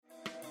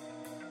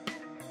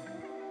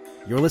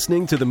You're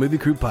listening to the Movie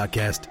Crew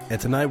Podcast,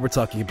 and tonight we're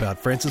talking about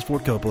Francis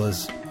Ford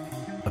Coppola's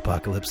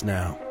Apocalypse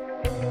Now.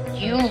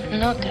 You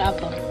no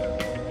trouble.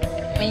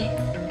 Me,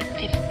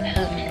 Fifth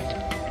Element.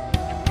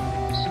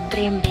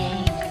 Supreme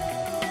Being.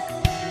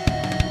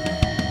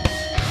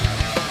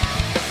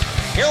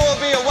 You will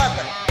be a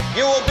weapon.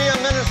 You will be a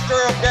minister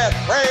of death,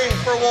 praying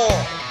for war.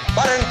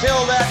 But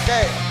until that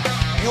day,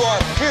 you are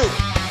cute.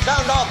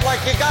 Sound off like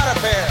you got a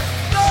pair.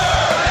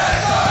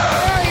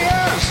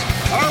 Yes,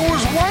 I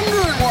was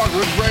wondering what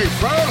would break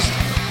first.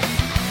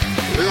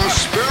 Your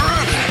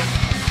spirit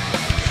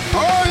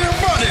or your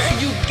money?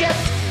 You get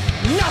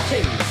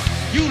nothing.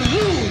 You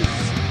lose.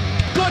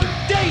 Good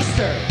day,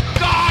 sir.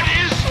 God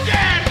is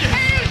dead.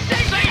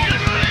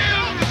 Satan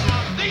lives.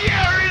 The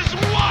year is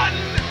won.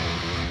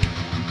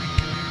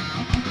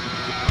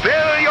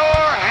 Fill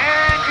your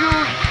hand, you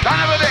son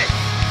of a bitch!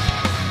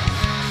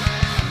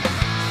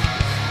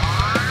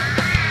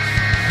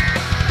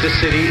 The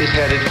city is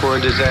headed for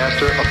a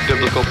disaster of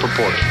biblical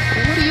proportion.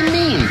 What do you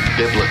mean,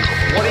 biblical?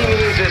 What he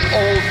means is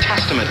Old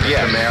Testament,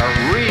 Mr. Mayor.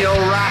 Real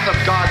wrath of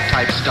God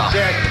type stuff.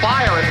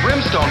 Fire and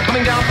brimstone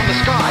coming down from the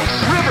skies.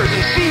 Rivers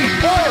and seas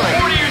boiling.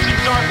 40 years in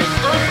darkness,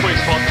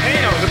 earthquakes,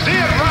 volcanoes, The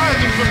dead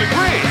rising from the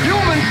grave.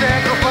 Human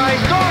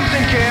sacrifice, dogs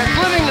and cats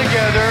living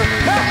together.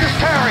 Mass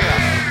hysteria.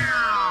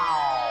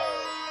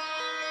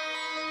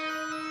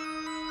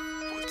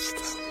 What's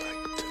that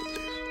like to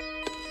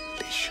live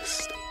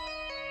deliciously?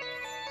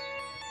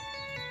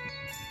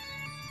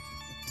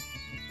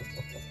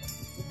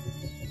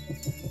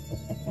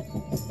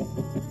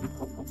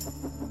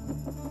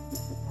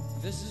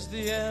 This is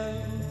the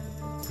end,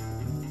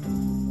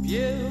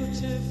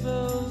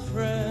 beautiful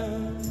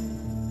friend.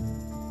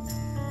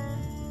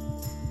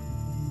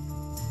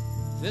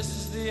 This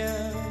is the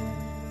end,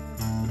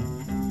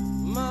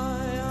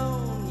 my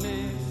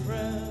only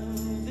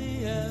friend,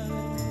 the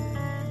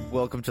end.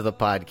 Welcome to the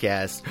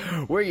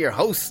podcast. We're your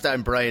hosts.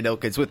 I'm Brian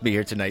Elkins. With me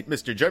here tonight,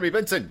 Mr. Jeremy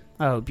Benson.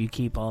 I hope you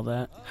keep all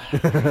that.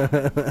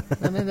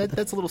 I mean,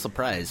 that's a little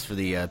surprise for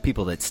the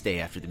people that stay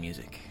after the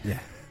music. Yeah.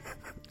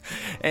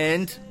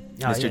 And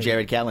Mr. yeah.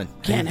 Jared Callen.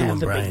 Can't How you have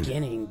the doing, Brian?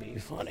 beginning be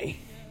funny.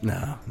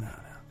 No.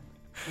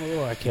 What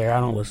do I care? I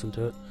don't listen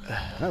to it.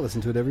 I listen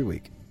to it every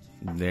week.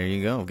 There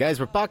you go. Guys,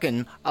 we're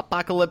talking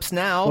Apocalypse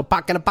Now.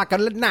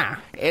 Apocalypse Now.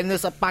 In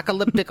this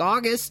apocalyptic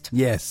August.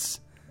 Yes.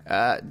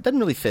 Doesn't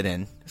really fit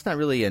in. It's not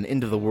really an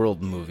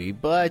end-of-the-world movie,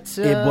 but...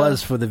 It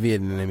was for the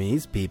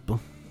Vietnamese people.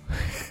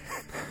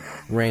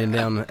 Raining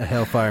down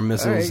hellfire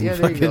missiles All right, yeah,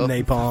 and there you fucking go.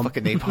 napalm.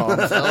 Fucking napalm.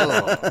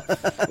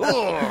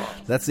 Oh.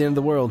 That's the end of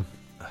the world.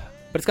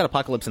 But it's got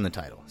apocalypse in the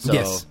title. So,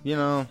 Yes. you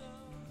know...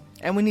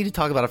 And we need to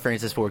talk about a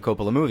Francis Ford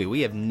Coppola movie.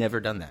 We have never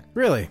done that.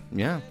 Really?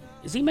 Yeah.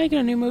 Is he making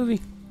a new movie?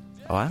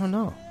 Oh, I don't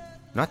know.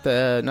 Not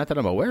that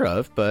I'm aware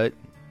of, but,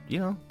 you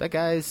know, that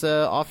guy's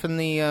off in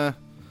the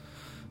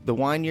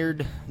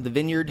vineyard.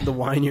 The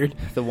Wineyard.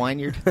 The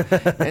vineyard.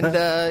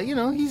 And, you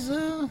know, he's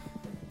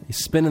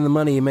spending the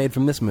money he made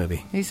from this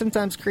movie. he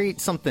sometimes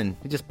creates something.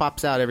 It just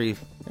pops out every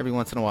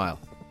once in a while.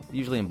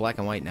 Usually in black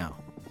and white now.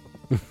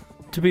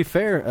 To be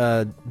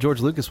fair, George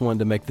Lucas wanted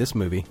to make this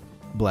movie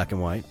black and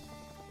white.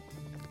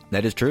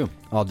 That is true.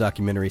 All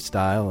documentary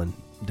style and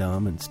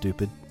dumb and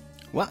stupid.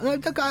 Well, I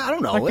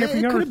don't know. I It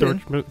can't could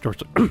have been. George.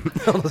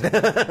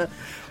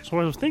 So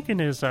what I was thinking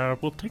is,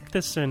 we'll take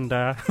this and,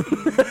 you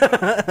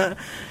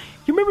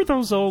remember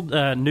those old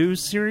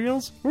news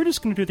serials? We're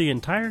just going to do the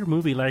entire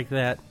movie like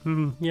that.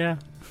 Yeah.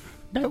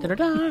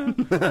 Da-da-da-da.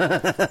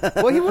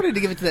 Well, he wanted to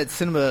give it to that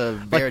cinema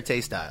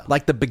verite style.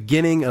 Like the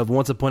beginning of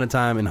Once Upon a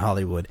Time in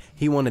Hollywood.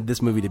 He wanted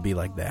this movie to be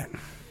like that.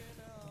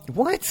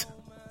 What?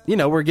 You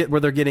know, where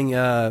they're getting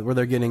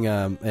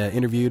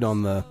interviewed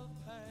on the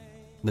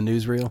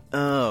newsreel.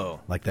 Oh.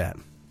 Like that.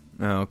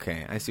 Oh,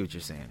 okay. I see what you're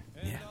saying.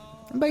 Yeah.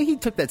 But he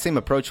took that same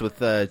approach with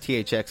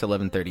THX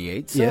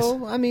 1138. So, Yes.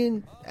 I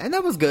mean, and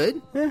that was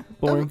good. Yeah,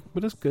 boring,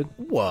 but it's good.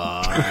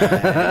 What?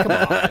 Come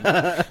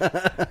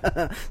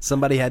on.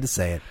 Somebody had to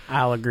say it.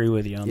 I'll agree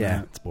with you on Yeah,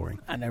 that. it's boring.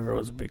 I never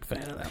was a big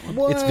fan of that one.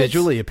 What? It's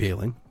visually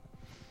appealing.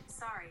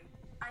 Sorry,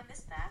 I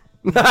missed that.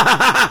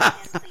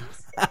 Yes, please.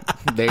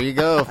 There you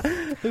go.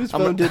 Whose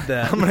phone did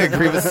that? I'm going to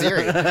agree with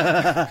Siri.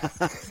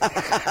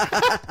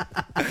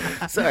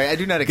 Sorry, I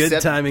do not accept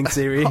Good timing,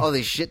 Siri. all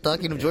this shit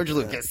talking of George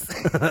Lucas.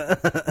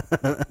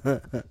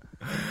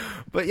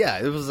 But yeah,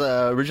 it was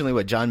originally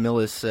what John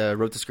Millis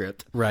wrote the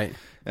script. Right.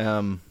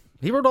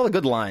 He wrote all the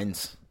good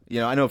lines.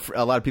 You know, I know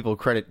a lot of people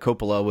credit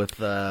Coppola with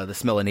the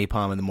smell of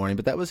napalm in the morning,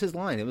 but that was his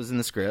line. It was in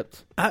the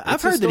script. I've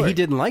It's his heard that he story.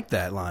 didn't like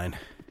that line.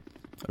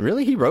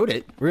 Really? He wrote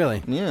it.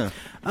 Really? Yeah.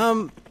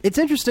 It's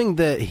interesting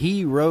that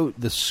he wrote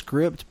the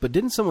script, but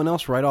didn't someone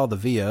else write all the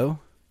VO?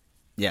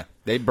 Yeah.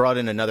 They brought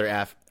in another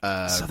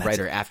So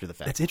writer after the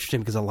fact. That's interesting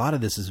because a lot of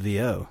this is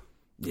VO.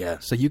 Yeah.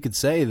 So you could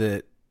say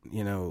that,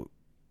 you know...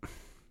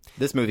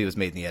 This movie was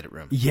made in the edit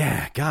room.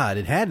 Yeah, God,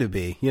 it had to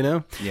be, you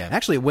know? Yeah.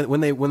 Actually,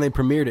 when they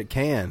premiered at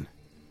Cannes,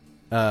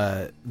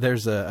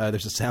 there's a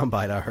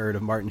soundbite I heard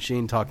of Martin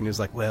Sheen talking. He was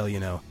like, well, you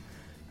know,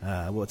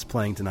 what's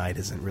playing tonight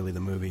isn't really the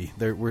movie.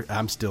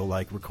 I'm still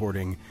like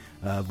recording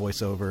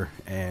voiceover,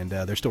 and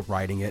they're still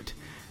writing it.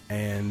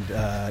 And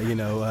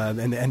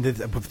and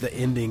the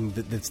ending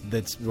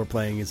that's we're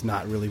playing is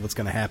not really what's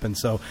going to happen.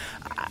 So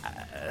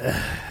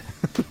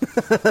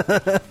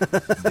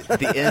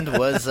the end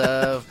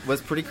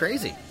was pretty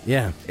crazy.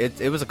 Yeah,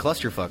 it was a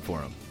clusterfuck for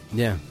them.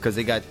 Yeah, because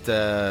they got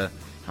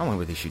how long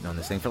were they shooting on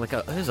this thing for? Like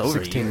it was over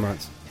 16 a year.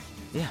 months.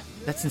 Yeah,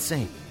 that's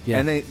insane. Yeah,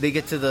 and they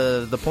get to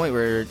the point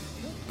where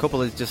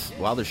Coppola just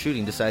while they're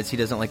shooting decides he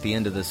doesn't like the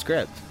end of the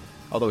script.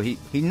 Although he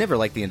never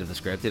liked the end of the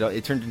script.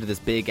 It turned into this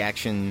big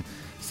action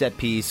set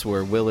piece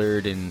where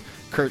Willard and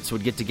Kurtz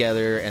would get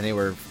together and they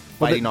were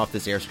fighting off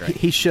this airstrike.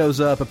 He shows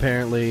up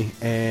apparently,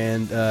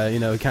 and he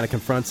kind of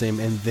confronts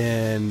him, and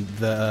then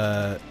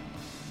the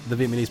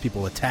Vietnamese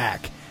people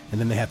attack,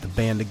 and then they have to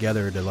band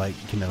together to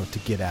to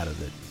get out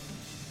of it.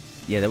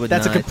 Yeah,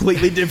 that's a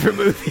completely different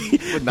movie.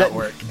 Would not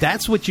work.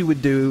 That's what you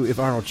would do if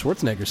Arnold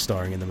Schwarzenegger's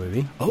starring in the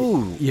movie.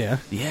 Oh, yeah,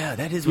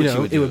 that is what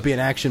you would do. It would be an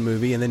action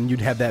movie, and then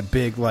you'd have that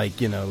big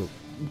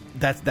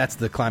that's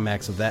the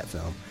climax of that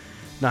film.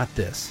 Not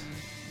this.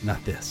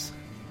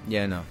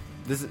 Yeah, no.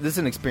 This is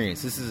an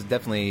experience. This is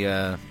definitely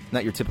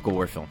not your typical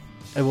war film.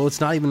 And, well, it's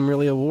not even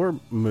really a war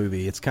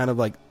movie. It's kind of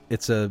like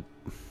it's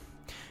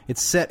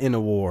set in a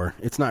war.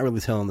 It's not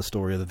really telling the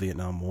story of the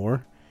Vietnam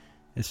War.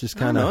 It's just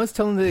kind of... No, it's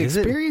telling the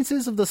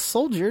experiences of the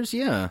soldiers,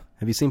 yeah.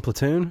 Have you seen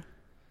Platoon?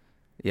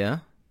 Yeah.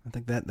 I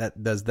think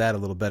that does that a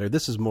little better.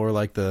 This is more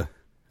like the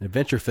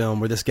adventure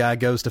film where this guy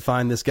goes to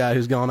find this guy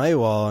who's gone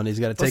AWOL, and he's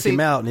got to take him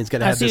out, and he's got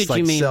to have this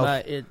like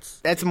self...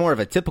 That's more of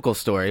a typical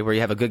story where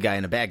you have a good guy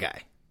and a bad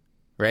guy,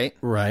 right?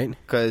 Right.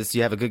 Because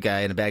you have a good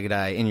guy and a bad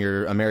guy in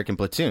your American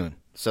platoon.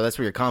 So that's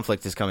where your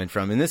conflict is coming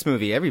from. In this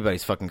movie,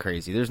 everybody's fucking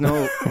crazy. There's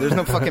no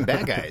fucking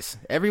bad guys.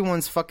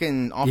 Everyone's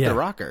fucking off the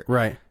rocker.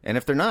 Right. And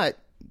if they're not,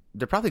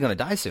 they're probably going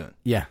to die soon.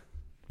 Yeah.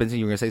 Benson,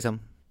 you were going to say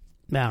something?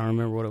 I don't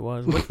remember what it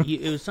was.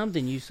 It was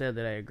something you said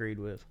that I agreed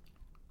with.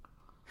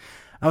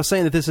 I was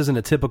saying that this isn't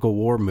a typical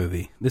war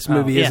movie. This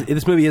movie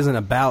isn't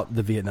about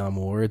the Vietnam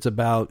War. It's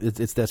about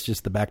that's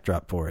just the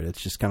backdrop for it.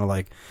 It's just kind of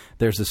like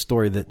there's a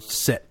story that's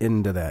set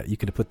into that. You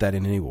could have put that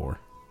in any war.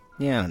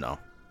 Yeah, I don't know.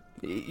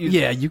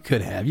 You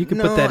could have. You could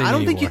put that in I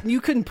don't any think war. you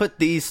couldn't put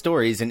these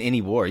stories in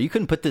any war. You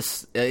couldn't put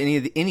this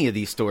any of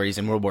these stories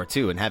in World War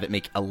II and have it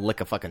make a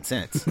lick of fucking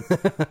sense.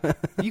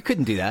 You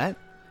couldn't do that.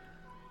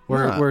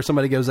 Where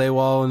somebody goes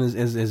AWOL and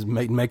is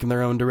making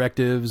their own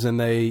directives, and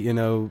they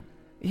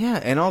Yeah,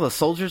 and all the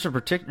soldiers are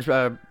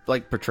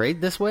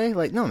portrayed this way.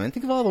 Like, no, man,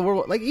 think of all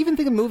the even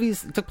think of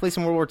movies that took place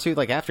in World War II,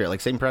 like after it,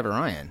 like Saving Private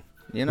Ryan.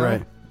 You know,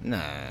 right? Nah,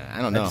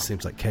 I don't know. That just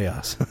seems like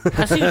chaos.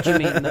 I see what you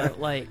mean, though.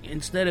 Like,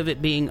 instead of it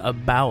being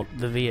about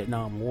the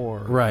Vietnam War,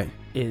 right?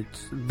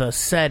 It's the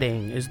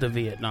setting is the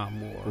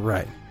Vietnam War,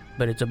 right?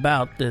 But it's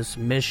about this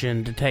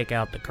mission to take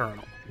out the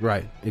colonel,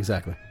 right?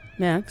 Exactly.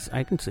 Yeah,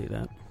 I can see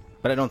that.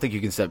 But I don't think you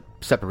can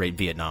separate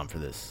Vietnam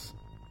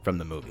from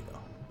the movie, though.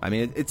 I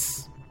mean,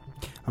 it's.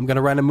 I'm going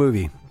to write a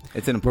movie.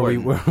 It's an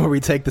important where we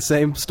take the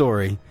same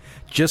story,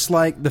 just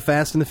like the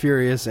Fast and the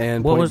Furious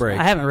and Point Break.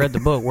 I haven't read the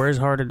book. Where's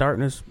Heart of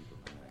Darkness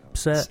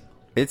set?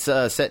 It's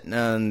set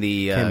on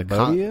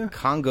the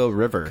Congo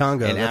River in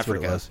Africa.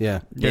 What it was.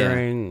 Yeah.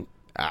 During.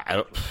 I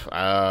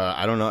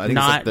don't know. I think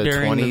not it's like the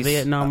during 20s. the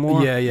Vietnam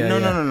War.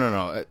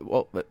 No.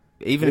 Well,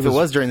 even if it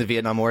was during the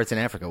Vietnam War, it's in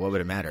Africa. What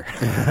would it matter?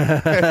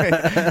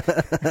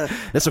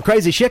 There's some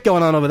crazy shit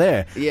going on over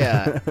there.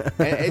 Yeah,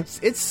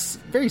 it's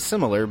very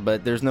similar,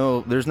 but there's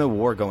no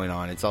war going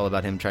on. It's all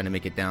about him trying to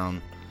make it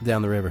down the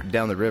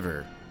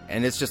river,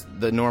 and it's just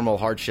the normal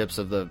hardships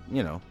of the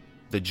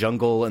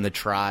jungle and the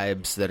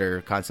tribes that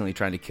are constantly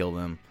trying to kill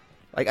them.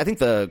 Like, I think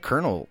the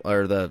colonel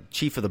or the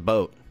chief of the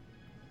boat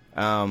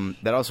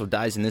that also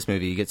dies in this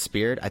movie. He gets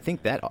speared. I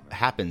think that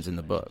happens in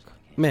the book.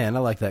 Man, I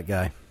like that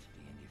guy.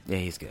 Yeah,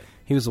 he's good.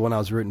 He was the one I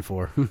was rooting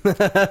for.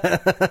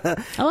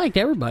 I liked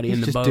everybody in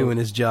the boat. He's just doing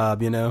his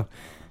job,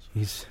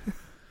 He's...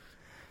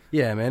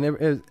 Yeah,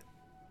 man.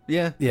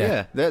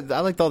 Yeah. I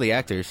liked all the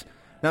actors.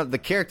 Now, the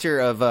character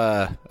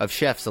of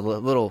Chef's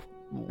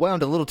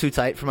wound a little too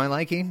tight for my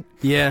liking.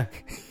 Yeah.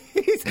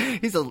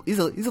 he's a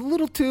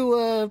little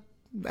too,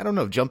 I don't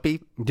know,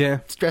 jumpy. Yeah.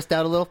 Stressed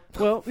out a little.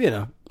 Well,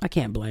 I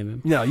can't blame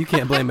him. No, you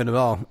can't blame him at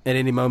all. At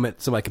any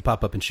moment, somebody could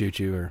pop up and shoot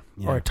you.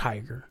 Or a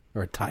tiger.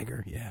 Or a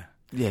tiger, yeah.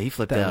 Yeah, he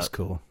flipped out. That was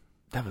cool.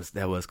 That was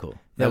cool.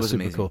 That was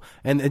super amazing. cool.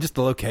 And just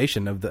the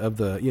location of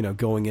the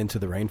going into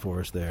the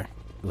rainforest there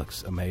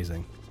looks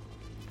amazing.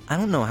 I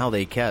don't know how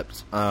they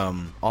kept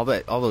all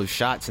those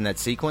shots in that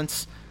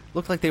sequence.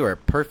 Looked like they were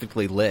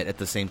perfectly lit at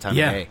the same time of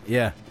day.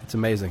 Yeah, it's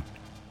amazing.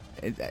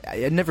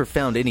 I never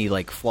found any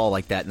flaw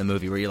like that in the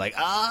movie where you're like,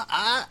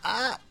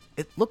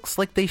 It looks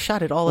like they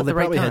shot it all at the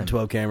right time. They probably had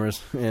 12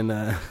 cameras. And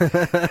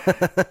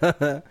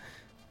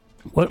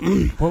what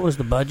was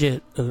the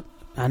budget?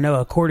 I know,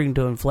 according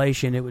to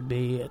inflation, it would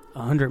be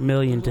 $100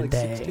 million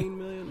today. Like 16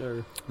 million,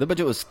 or the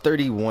budget was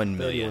 $31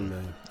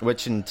 million,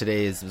 which in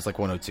today's is like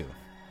 102.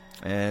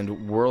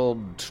 And what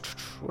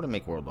did it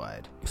make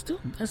worldwide?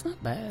 Still, that's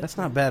not bad. That's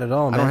not bad at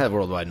all, man. I don't have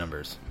worldwide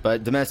numbers,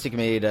 but domestic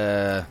made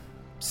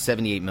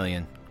 $78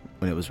 million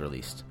when it was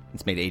released.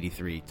 It's made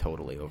 $83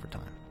 totally over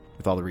time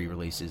with all the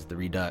re-releases, the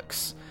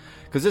redux.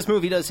 Because this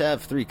movie does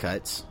have 3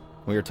 cuts.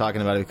 We were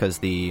talking about it because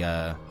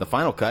the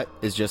final cut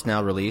is just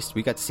now released.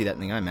 We got to see that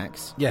in the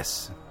IMAX.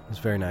 Yes, it's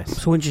very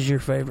nice. So which is your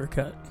favorite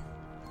cut?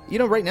 You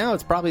know, right now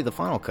it's probably the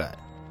final cut.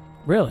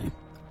 Really?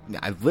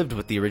 I've lived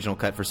with the original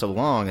cut for so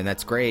long, and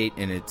that's great.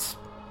 And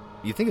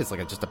you think it's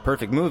like just a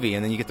perfect movie,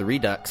 and then you get the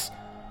redux,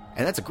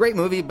 and that's a great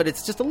movie, but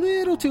it's just a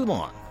little too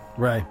long.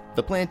 Right.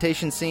 The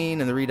plantation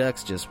scene and the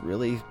redux just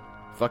really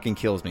fucking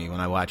kills me when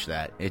I watch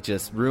that. It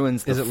just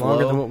ruins the Is it flow.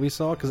 longer than what we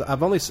saw? Because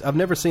I've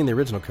never seen the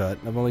original cut.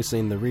 I've only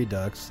seen the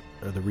redux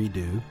or the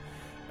redo,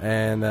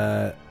 and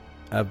the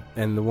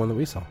one that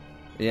we saw.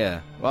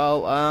 Yeah.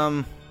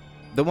 Well,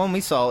 the one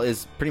we saw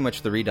is pretty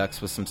much the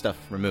redux with some stuff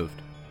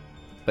removed.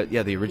 But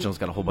yeah, the original's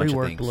got a whole bunch of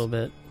things. Reworked a little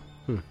bit.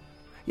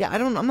 Yeah,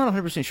 I'm not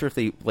 100% sure if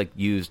they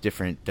use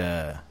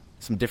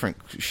some different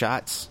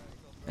shots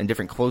and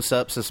different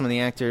close-ups of some of the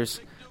actors.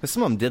 Because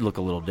some of them did look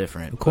a little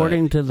different.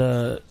 According to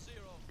the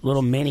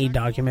little mini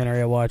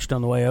documentary I watched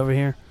on the way over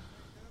here,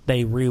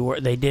 they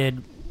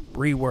did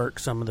rework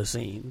some of the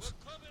scenes.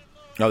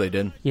 Oh, they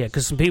did? Yeah,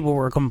 because some people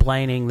were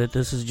complaining that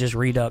this is just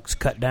redux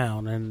cut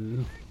down,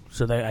 and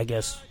so they, I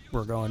guess,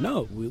 were going,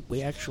 no,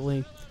 we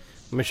actually...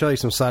 Let me show you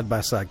some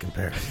side-by-side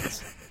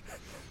comparisons.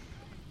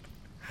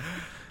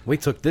 We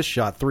took this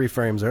shot 3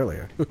 frames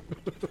earlier.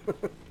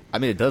 I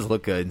mean, it does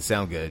look good and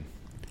sound good.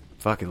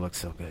 Fuck, it looks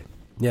so good.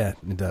 Yeah,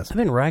 it does. I've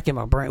been racking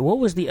my brain. What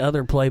was the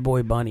other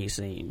Playboy Bunny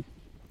scene?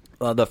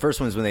 Well, the first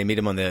one is when they meet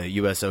him on the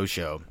USO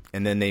show,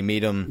 and then they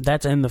meet him...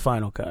 That's in the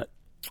final cut.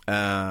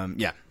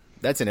 Yeah,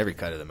 that's in every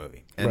cut of the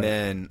movie. And Right.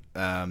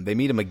 then they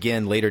meet him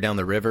again later down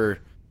the river.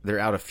 They're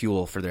out of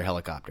fuel for their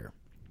helicopter.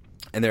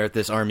 And they're at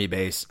this army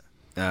base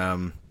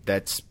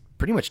that's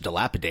pretty much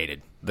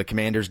dilapidated. The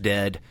commander's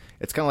dead.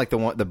 It's kind of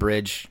like the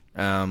bridge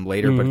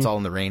later, but it's all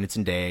in the rain. It's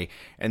in day.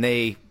 And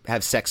they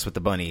have sex with the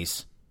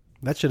bunnies.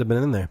 That should have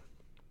been in there.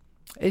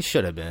 It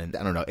should have been.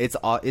 I don't know. It's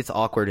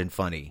awkward and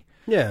funny.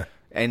 Yeah.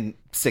 And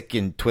sick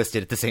and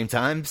twisted at the same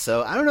time.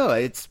 So, I don't know.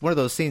 It's one of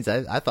those scenes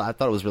I thought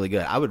it was really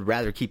good. I would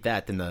rather keep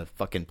that than the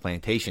fucking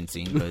plantation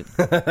scene,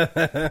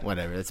 but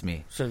whatever. That's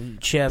me. So,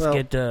 Chef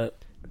get to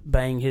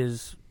bang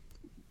his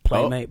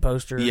Playmate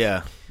poster.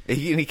 Yeah.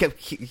 He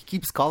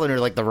keeps calling her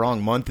like the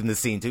wrong month in the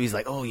scene too. He's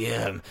like, "Oh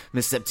yeah,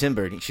 Miss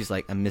September." And she's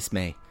like, "I'm Miss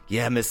May."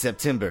 Yeah, Miss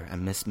September.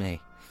 I'm Miss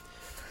May.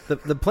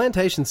 The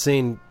plantation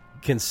scene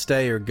can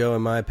stay or go,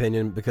 in my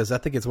opinion, because I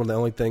think it's one of the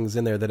only things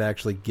in there that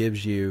actually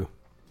gives you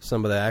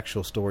some of the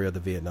actual story of the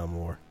Vietnam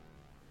War,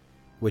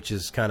 which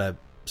is kind of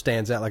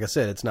stands out. Like I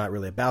said, it's not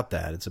really about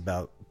that. It's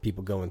about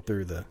people going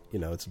through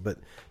but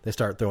they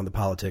start throwing the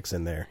politics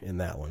in there in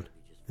that one,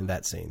 in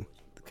that scene.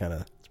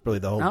 It's really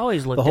the whole. I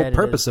always looked the whole at it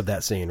purpose as- of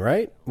that scene,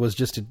 right? Was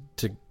just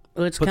to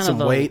It's put kind some of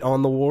the weight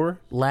on the war.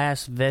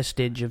 Last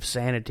vestige of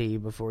sanity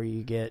before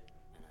you get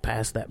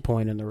past that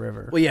point in the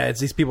river. Well, yeah, it's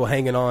these people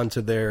hanging on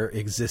to their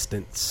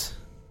existence,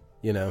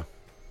 Yeah,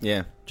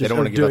 they Just don't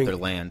want to give doing- up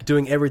their land.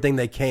 doing everything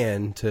they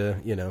can to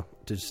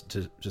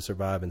to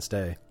survive and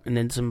stay. And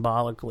then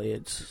symbolically,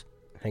 it's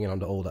hanging on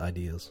to old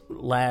ideas.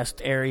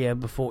 Last area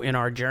before in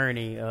our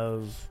journey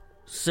of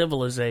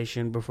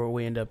civilization before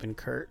we end up in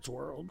Kurt's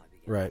world.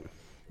 Right.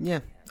 Yeah,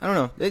 I don't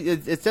know.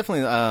 It's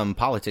definitely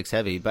politics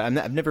heavy, but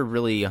I'm never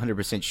really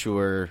 100%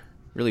 sure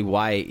really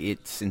why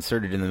it's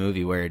inserted in the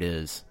movie where it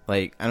is.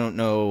 Like, I don't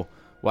know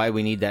why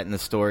we need that in the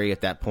story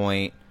at that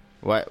point.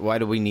 Why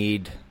do we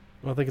need?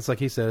 Well, I think it's like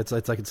he said. It's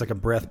like a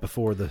breath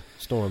before the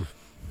storm.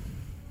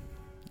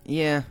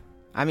 Yeah,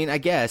 I mean, I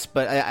guess,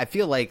 but I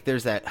feel like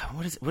there's that.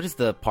 What is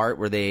the part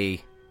where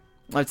they?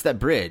 Oh, it's that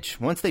bridge.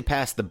 Once they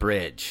pass the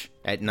bridge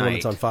at The night, one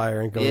that's on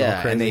fire and going all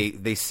and crazy.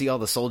 they see all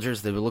the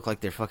soldiers. They would look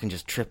like they're fucking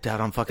just tripped out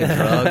on fucking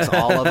drugs.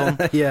 All of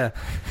them. Yeah,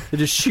 they're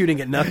just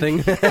shooting at nothing.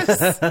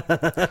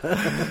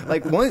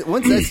 Like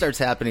once that starts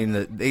happening,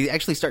 they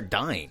actually start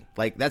dying.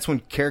 Like that's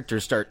when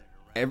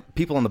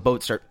people on the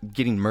boat start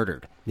getting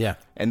murdered. Yeah,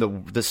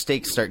 and the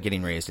stakes start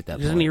getting raised at that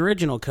Because point. in the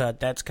original cut,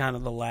 that's kind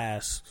of the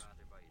last.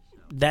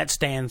 That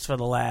stands for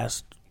the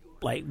last,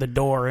 like the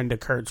door into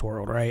Kurt's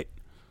world, right?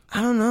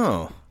 I don't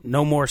know.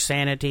 No more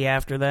sanity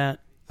after that.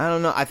 I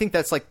don't know. I think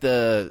that's like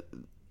the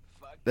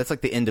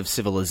end of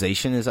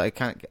civilization. Is I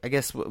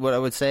guess what I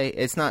would say.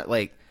 It's not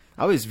like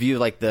I always view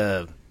like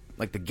the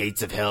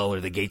gates of hell or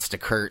the gates to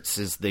Kurtz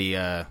is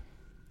the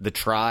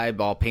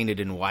tribe all painted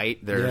in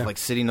white. They're like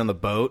sitting on the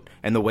boat,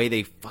 and the way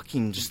they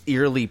fucking just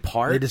eerily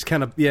part. They just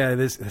kind of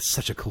it's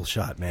such a cool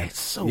shot, man. It's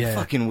so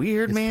fucking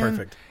weird, man.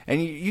 Perfect.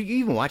 And you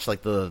even watch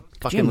like the you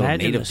fucking little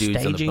imagine native the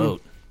dudes on the staging?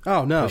 boat.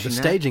 Oh no, Pushing the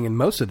that. staging in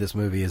most of this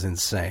movie is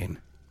insane.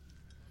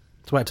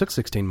 That's why it took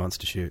 16 months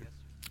to shoot.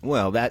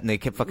 Well, that and they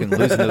kept fucking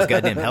losing those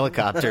goddamn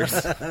helicopters.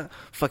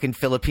 Fucking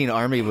Philippine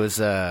army was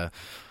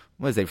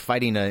they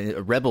fighting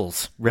rebel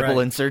Right.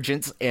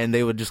 insurgents, and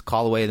they would just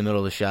call away in the middle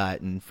of the shot,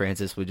 and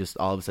Francis would just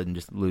all of a sudden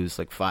just lose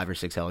like 5 or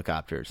 6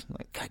 helicopters. I'm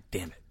like, God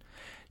damn it,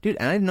 dude!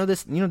 And I didn't know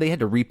this. You know, they had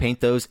to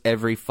repaint those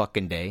every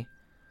fucking day.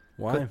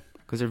 Why?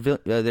 Because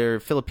they're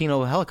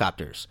Filipino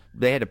helicopters.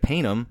 They had to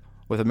paint them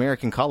with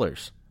American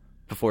colors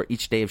before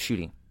each day of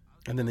shooting.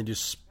 And then they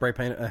just spray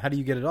paint it. How do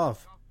you get it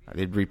off?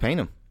 They'd repaint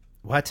them.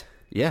 What?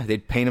 Yeah,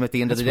 they'd paint them at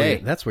the end of the day.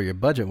 That's where your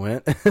budget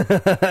went.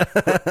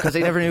 Because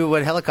they never knew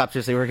what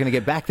helicopters they were going to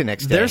get back the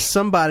next day. There's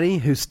somebody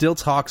who still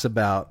talks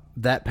about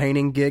that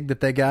painting gig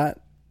that they got.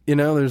 You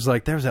know, there was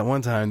that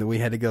one time that we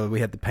had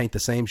to paint the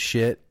same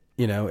shit,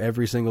 you know,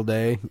 every single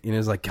day. And it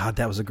was like, God,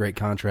 that was a great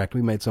contract.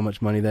 We made so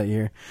much money that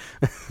year.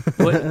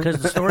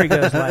 Because the story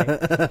goes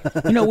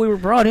like, you know, we were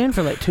brought in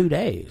for like 2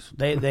 days.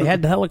 They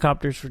had the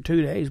helicopters for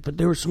 2 days, but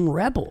there were some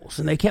rebels,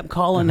 and they kept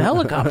calling the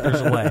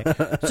helicopters away.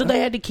 So they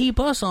had to keep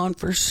us on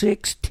for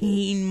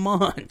 16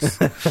 months.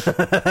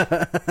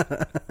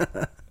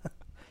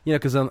 You know,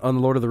 because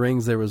on Lord of the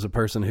Rings, there was a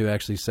person who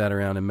actually sat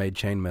around and made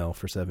chainmail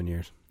for 7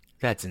 years.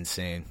 That's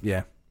insane.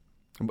 Yeah.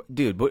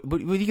 Dude, what are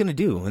you going to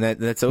do when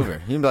that's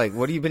over? You'd be like,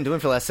 what have you been doing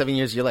for the last 7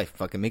 years of your life?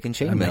 Fucking making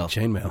chainmail. I make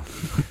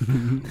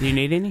chainmail. Do you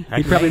need any? I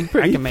He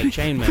can make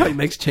chainmail. He probably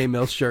makes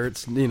chainmail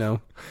shirts, you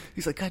know.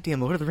 He's like, God damn,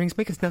 Lord of the Rings,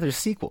 make us another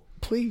sequel,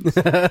 please.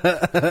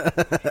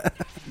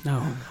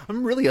 No.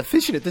 I'm really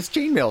efficient at this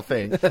chainmail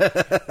thing.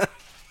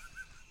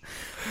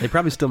 They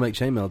probably still make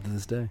chainmail to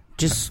this day.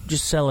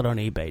 Just sell it on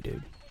eBay,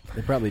 dude.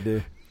 They probably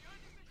do.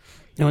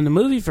 And when the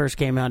movie first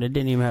came out, it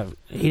didn't even have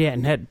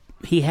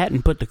he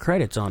hadn't put the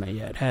credits on it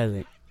yet, has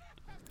he?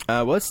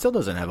 Well, it still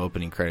doesn't have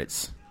opening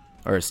credits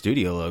or a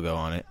studio logo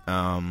on it.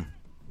 I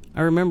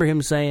remember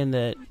him saying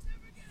that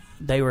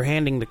they were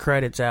handing the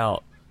credits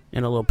out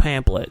in a little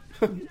pamphlet.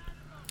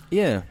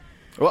 Yeah.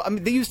 Well, I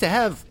mean, they used to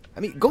have...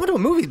 I mean, going to a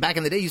movie back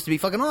in the day used to be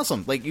fucking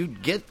awesome. Like,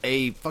 you'd get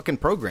a fucking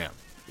program,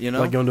 you know?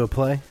 Like going to a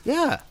play?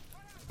 Yeah.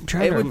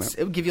 It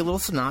would give you a little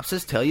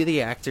synopsis, tell you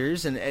the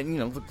actors, and you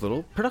know,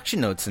 little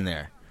production notes in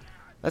there.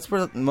 That's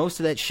where most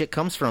of that shit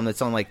comes from. That's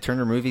on like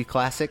Turner Movie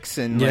Classics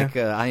and like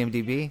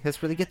IMDb.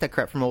 That's where they get that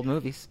crap from old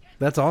movies.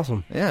 That's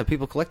awesome. Yeah,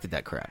 people collected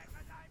that crap.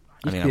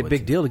 Used to be a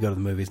big deal to go to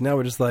the movies. Now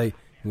we're just like,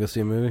 you go see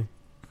a movie?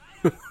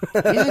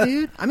 Yeah,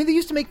 dude. I mean, they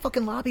used to make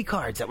fucking lobby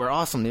cards that were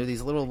awesome. They were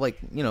these little, like,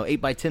 you know,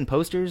 8x10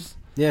 posters.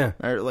 Yeah.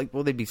 Or like,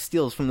 well, they'd be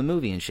steals from the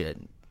movie and shit.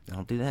 I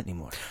don't do that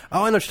anymore.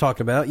 Oh, I know what you're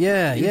talking about.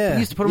 Yeah, You yeah.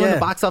 used to put them in the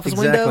box office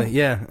window?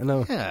 Yeah, I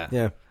know.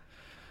 Yeah.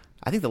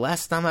 I think the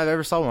last time I've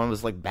ever saw one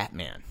was like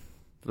Batman.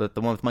 The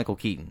one with Michael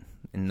Keaton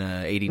in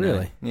 89.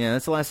 Really? Yeah,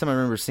 that's the last time I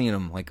remember seeing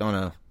him, like,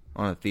 on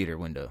a theater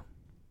window.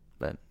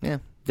 But, yeah,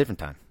 different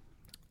time.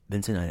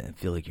 Vincent, I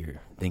feel like you're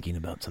thinking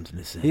about something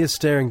to say. He is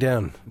staring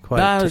down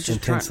quite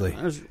intensely.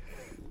 I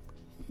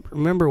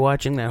remember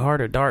watching that Heart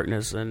of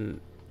Darkness,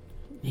 and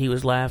he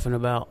was laughing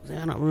about, I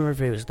don't remember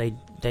if it was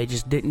they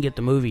just didn't get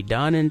the movie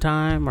done in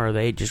time, or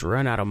they just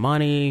run out of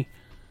money,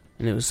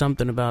 and it was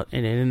something about,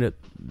 and it ended up,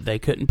 they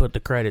couldn't put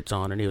the credits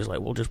on, and he was like,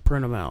 we'll just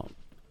print them out.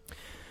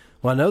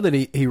 Well, I know that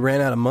he ran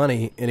out of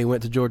money, and he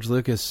went to George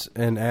Lucas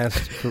and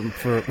asked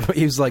for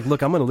he was like,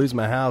 look, I'm going to lose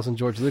my house, and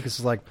George Lucas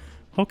is like,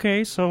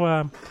 okay, so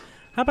how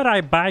about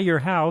I buy your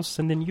house,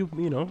 and then you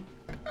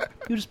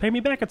just pay me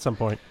back at some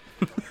point.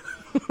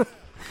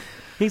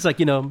 He's like,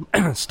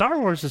 Star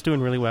Wars is doing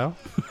really well.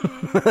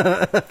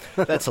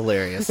 That's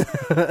hilarious.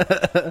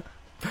 The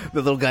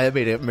little guy that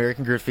made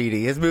American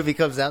Graffiti. His movie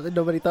comes out that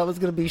nobody thought was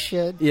going to be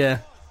shit.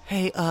 Yeah.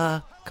 Hey,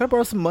 can I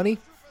borrow some money?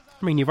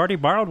 I mean, you've already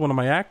borrowed one of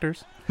my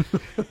actors.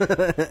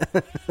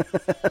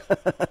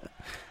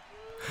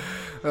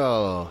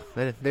 Oh,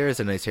 there is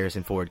a nice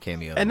Harrison Ford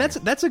cameo. And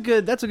that's a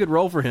good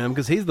role for him,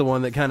 because he's the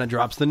one that kind of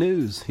drops the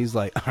news. He's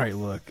like, all right,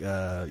 look,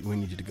 we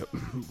need you to go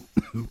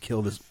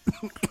kill this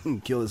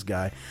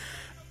guy,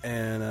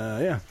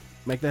 and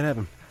make that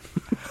happen.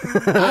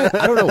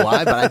 I don't know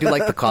why, but I do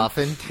like the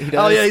coffin. He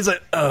does. Oh yeah, he's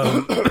like,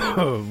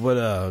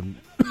 what?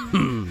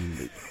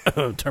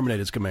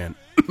 Terminator's command.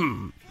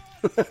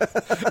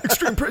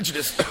 Extreme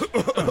prejudice.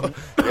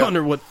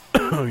 Under what?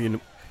 Whatever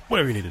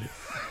you need to do,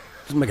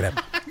 just make it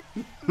happen.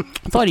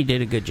 I thought he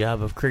did a good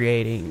job of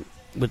creating,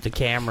 with the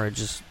camera,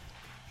 just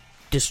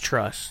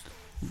distrust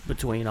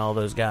between all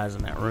those guys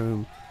in that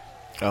room.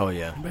 Oh,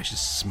 yeah. Everybody's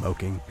just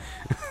smoking.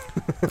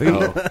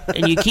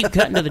 And you keep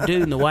cutting to the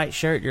dude in the white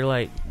shirt, you're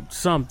like,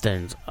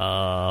 something's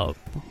up.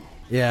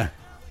 Yeah.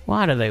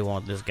 Why do they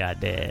want this guy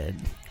dead?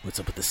 What's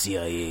up with the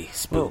CIA?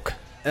 Spook.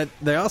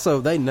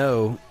 They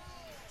know.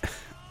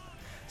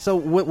 So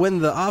when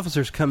the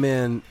officers come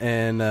in,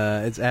 and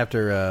it's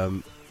after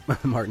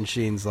Martin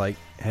Sheen's like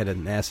had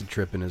an acid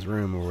trip in his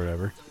room or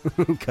whatever,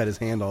 cut his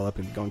hand all up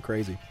and going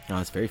crazy. Oh,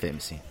 it's a very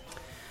famous scene.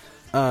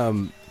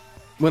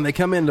 When they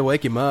come in to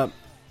wake him up,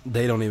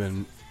 they don't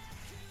even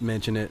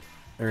mention it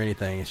or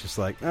anything. It's just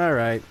like, all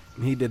right,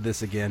 he did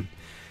this again.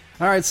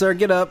 All right, sir,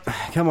 get up.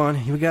 Come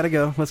on, we gotta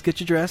go. Let's get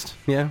you dressed.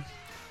 Yeah,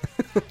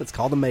 let's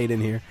call the maid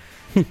in here.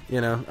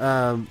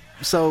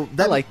 So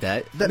that, I like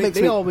that. That makes makes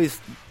me me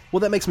always. Well,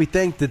 that makes me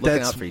think that looking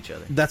that's out for each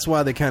other. That's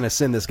why they kind of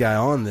send this guy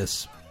on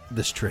this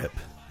trip,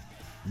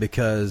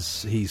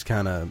 because he's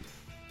kind of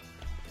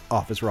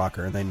off his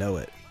rocker and they know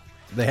it.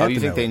 They have you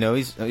to think they know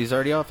he's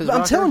already off his I'm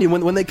rocker? telling you,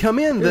 when they come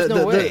in, There's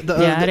no way.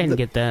 I didn't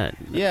get that.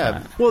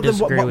 Yeah. Well, then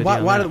Disagree with you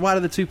on why that. do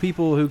the two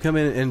people who come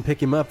in and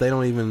pick him up? They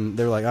don't even.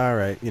 They're like, all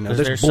right, you know, 'Cause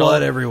there's they're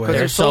blood everywhere.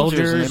 They're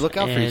soldiers, and they look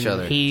out for each and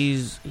other.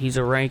 He's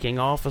a ranking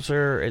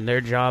officer, and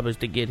their job is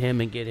to get him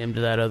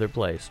to that other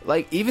place.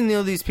 Like, even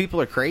though these people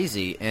are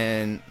crazy,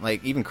 and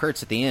like even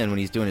Kurtz at the end when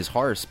he's doing his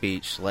horror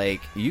speech, like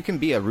you can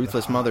be a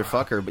ruthless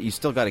motherfucker, but you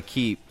still got to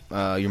keep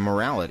your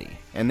morality.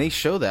 And they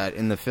show that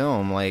in the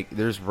film. Like,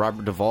 there's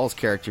Robert Duvall's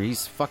character;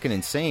 he's fucking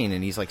insane,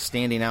 and he's like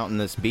standing out in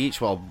this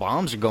beach while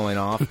bombs are going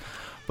off.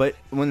 But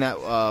when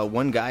that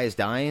one guy is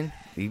dying,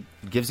 he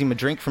gives him a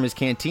drink from his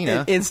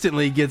cantina. It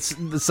instantly gets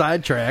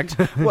sidetracked.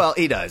 Well,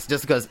 he does,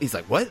 just because he's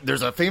like, what?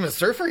 There's a famous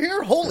surfer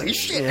here? Holy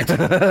shit. And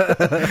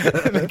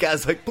the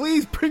guy's like,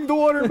 please bring the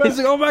water back. He's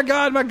like, oh my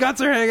god, my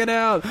guts are hanging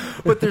out.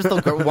 But there's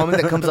the woman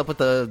that comes up with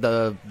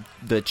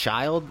the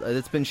child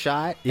that's been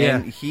shot. Yeah.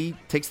 And he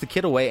takes the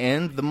kid away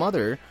and the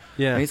mother.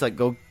 Yeah. And he's like,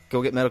 go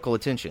get medical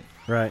attention.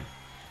 Right.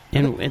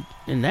 And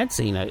in that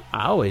scene, I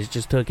always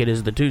just took it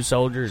as the two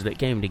soldiers that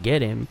came to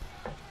get him.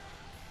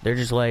 They're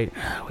just like,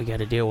 we got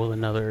to deal with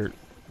another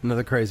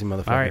crazy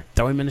motherfucker. All right,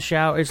 throw him in the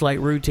shower. It's like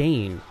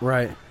routine.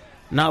 Right.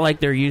 Not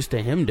like they're used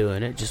to him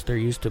doing it, just they're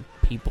used to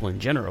people in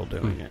general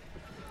doing it.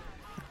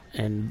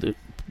 And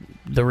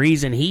the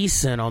reason he's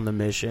sent on the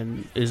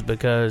mission is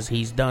because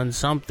he's done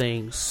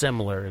something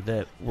similar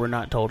that we're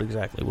not told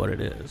exactly what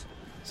it is.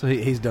 So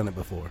he's done it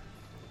before.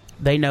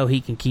 They know he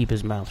can keep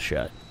his mouth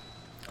shut.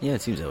 Yeah,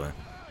 it seems that way.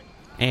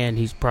 And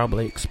he's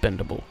probably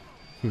expendable.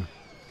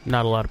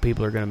 Not a lot of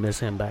people are going to miss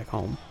him back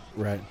home.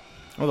 Right.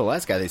 Well, the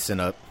last guy they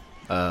sent up,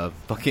 I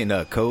forget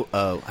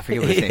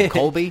what his name,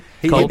 Colby.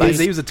 He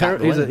was a Scott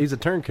Glenn. he's a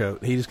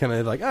turncoat. He just kind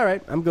of like, all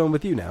right, I'm going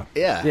with you now.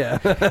 Yeah.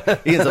 Yeah.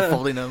 He ends up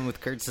folding them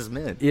with Kurtz's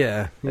men.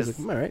 Yeah. He's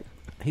like, all right.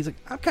 He's like,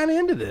 I'm kind of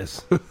into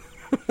this.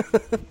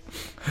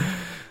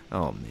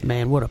 Oh man.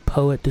 Man, what a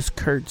poet this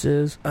Kurtz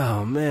is.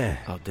 Oh man.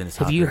 Oh, Dennis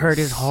Have Hopper you heard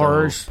is his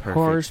so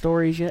horror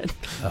stories yet?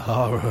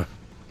 Horror.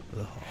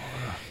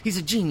 He's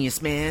a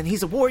genius, man.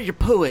 He's a warrior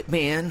poet,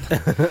 man.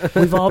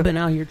 We've all been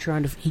out here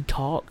trying to... He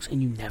talks,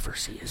 and you never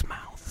see his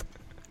mouth.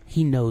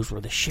 He knows where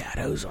the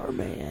shadows are,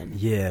 man.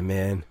 Yeah,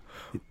 man.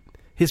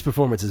 His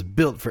performance is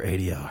built for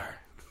ADR.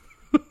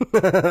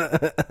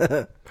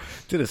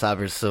 Dennis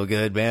Hopper's so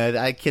good, man.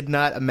 I could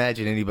not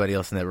imagine anybody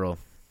else in that role.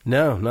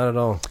 No, not at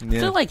all. I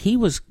feel like he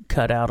was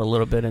cut out a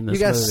little bit in this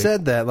You guys movie.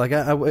 said that. Like,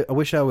 I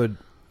wish I would...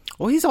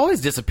 Well, he's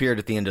always disappeared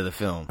at the end of the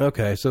film.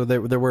 Okay, so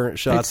there weren't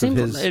shots of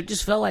his... It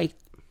just felt like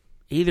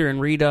either in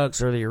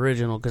Redux or the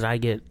original, because I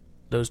get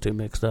those two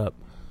mixed up.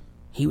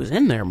 He was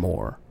in there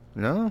more.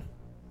 No.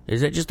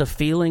 Is that just a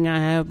feeling I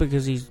have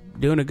because he's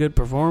doing a good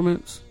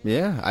performance?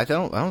 Yeah, I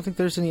don't think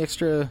there's any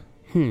extra...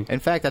 In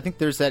fact, I think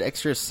there's that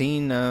extra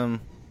scene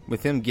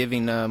with him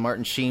giving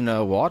Martin Sheen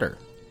water.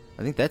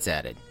 I think that's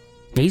added.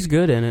 He's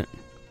good in it.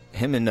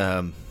 Him and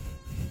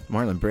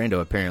Marlon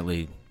Brando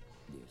apparently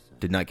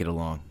did not get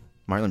along.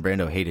 Marlon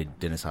Brando hated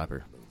Dennis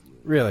Hopper.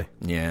 Really?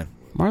 Yeah.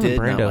 Marlon Did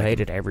not Brando like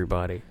hated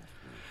everybody.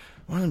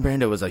 Marlon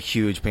Brando was a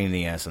huge pain in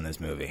the ass in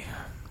this movie.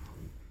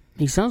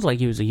 He sounds like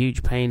he was a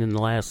huge pain in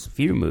the last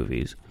few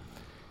movies.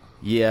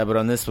 Yeah, but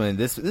on this one,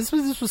 this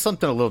was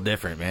something a little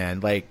different,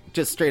 man. Like,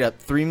 just straight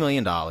up $3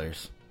 million,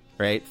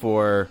 right?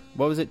 For,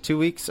 what was it, 2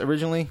 weeks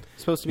originally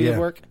supposed to be at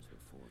work?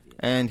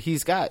 And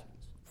he's got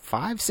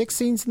 5-6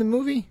 scenes in the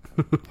movie?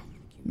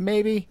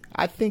 Maybe.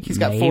 I think he's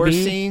got 4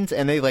 scenes,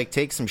 and they, like,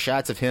 take some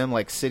shots of him,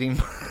 like, sitting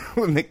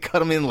when they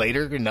cut him in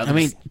later. I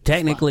mean,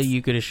 technically,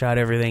 you could have shot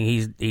everything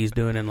he's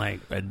doing in, like,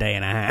 a day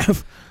and a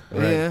half.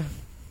 Right. Yeah.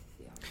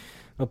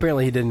 Well,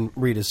 apparently he didn't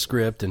read his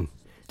script and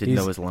Didn't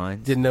know his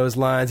lines. Didn't know his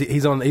lines.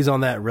 He's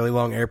on that really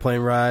long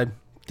airplane ride.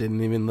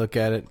 Didn't even look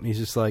at it. He's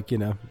just like,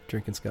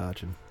 drinking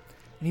scotch. And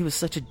he was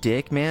such a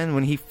dick, man,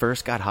 when he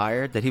first got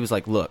hired, that he was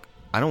like, look,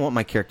 I don't want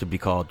my character to be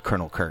called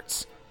Colonel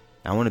Kurtz.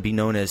 I want to be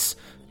known as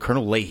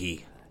Colonel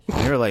Leahy.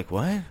 And they were like,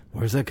 what?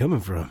 Where's that coming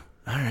from?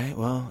 All right,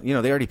 well,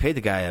 they already paid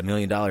the guy $1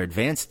 million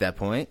advance at that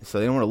point, so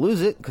they don't want to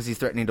lose it because he's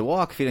threatening to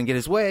walk if he didn't get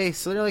his way.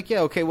 So they're like,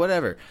 yeah, okay,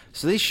 whatever.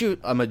 So they shoot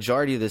a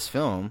majority of this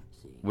film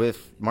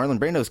with Marlon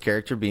Brando's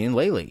character being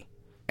Leahy.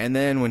 And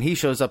then when he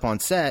shows up on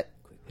set,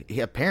 he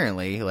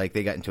apparently,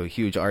 they got into a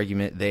huge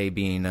argument, they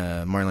being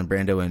Marlon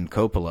Brando and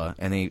Coppola,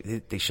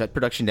 and they shut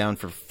production down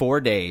for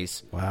 4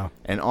 days. Wow.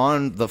 And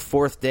on the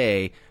 4th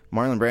day,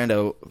 Marlon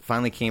Brando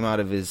finally came out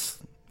of his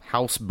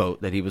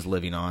houseboat that he was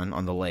living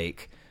on the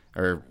lake,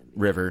 or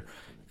river,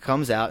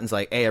 comes out and is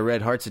like, hey, I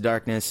read Hearts of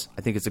Darkness.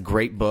 I think it's a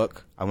great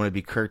book. I want to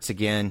be Kurtz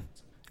again.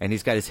 And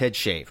he's got his head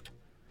shaved.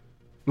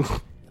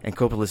 And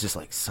Coppola's just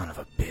like, son of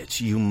a bitch,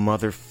 you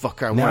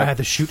motherfucker. Now I have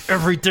to shoot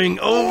everything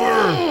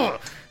over.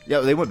 Yeah,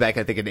 they went back,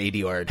 I think, an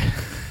ADR.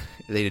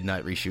 They did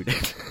not reshoot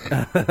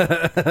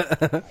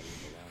it.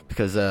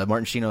 Because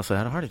Martin Sheen also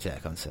had a heart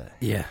attack on set.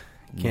 Yeah,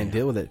 can't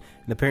deal with it.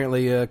 And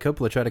apparently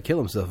Coppola tried to kill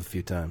himself a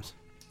few times.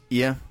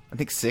 Yeah, I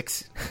think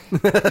 6.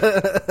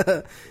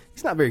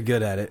 He's not very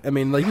good at it. I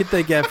mean, you'd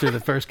think after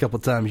the first couple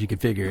times you could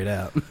figure it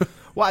out.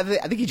 Well, I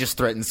think he just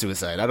threatened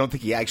suicide. I don't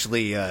think he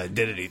actually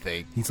did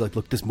anything. He's like,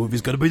 look, this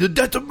movie's going to be the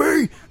death of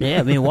me. Yeah,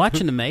 I mean,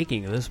 watching the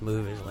making of this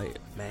movie is like,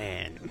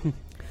 man.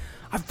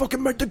 I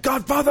fucking met the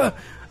Godfather.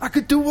 I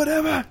could do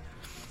whatever.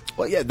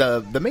 Well, yeah,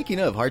 the making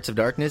of Hearts of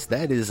Darkness,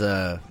 that is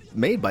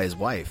made by his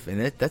wife. And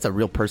that's a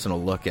real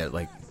personal look at,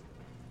 like,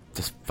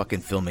 just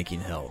fucking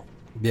filmmaking hell.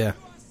 Yeah.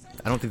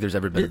 I don't think there's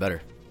ever been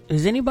better.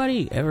 Has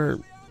anybody ever...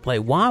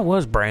 Like, why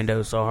was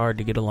Brando so hard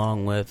to get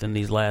along with in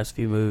these last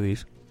few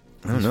movies?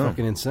 I don't know. It's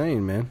fucking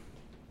insane, man.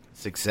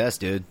 Success,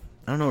 dude.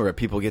 I don't know where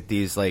people get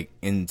these, like,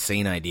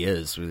 insane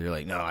ideas where they're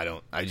like, no, I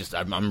don't.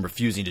 I'm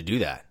refusing to do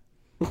that.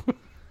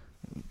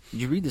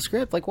 You read the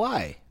script, like,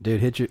 why? Dude,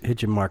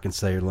 hit your mark and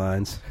say your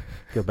lines.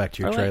 Go back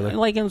to your trailer.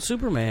 Like in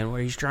Superman,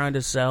 where he's trying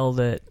to sell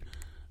that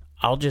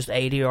I'll just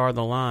ADR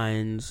the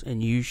lines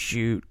and you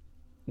shoot,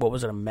 what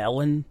was it, a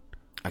melon?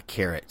 A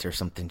carrot or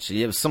something.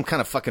 It was some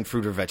kind of fucking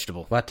fruit or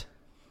vegetable. What?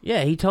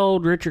 Yeah, he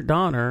told Richard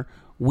Donner,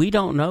 we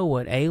don't know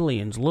what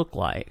aliens look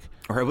like.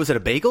 Or was it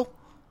a bagel?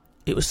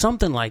 It was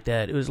something like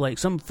that. It was like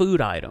some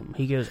food item.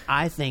 He goes,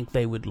 I think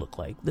they would look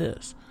like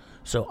this.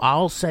 So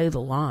I'll say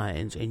the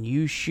lines and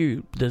you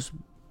shoot this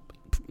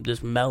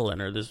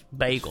melon or this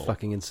bagel. It's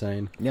fucking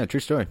insane. Yeah, true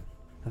story.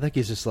 I think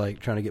he's just like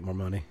trying to get more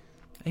money.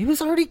 He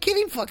was already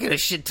getting fucking a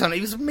shit ton. He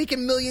was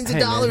making millions of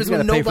man, dollars you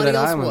when gotta pay for nobody that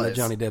else island was. that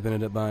Johnny Depp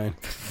ended up buying.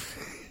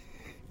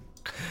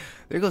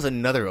 There goes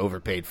another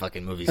overpaid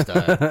fucking movie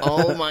star.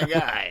 Oh my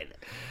god!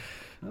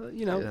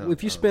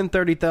 If you spend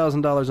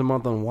 $30,000 a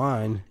month on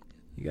wine,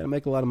 you got to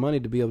make a lot of money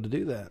to be able to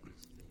do that.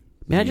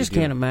 Man, I just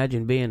can't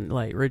imagine being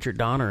like Richard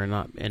Donner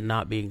and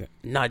not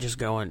just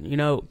going.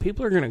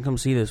 People are going to come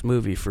see this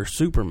movie for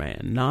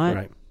Superman,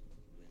 not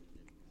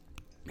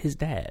his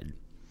dad.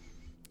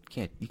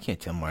 You can't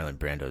tell Marlon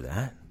Brando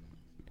that.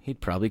 He'd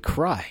probably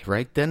cry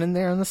right then and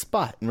there on the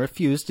spot and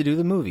refuse to do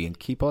the movie and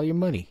keep all your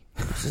money.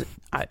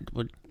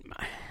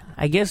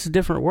 I guess it's a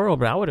different world,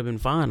 but I would have been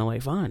fine. I'm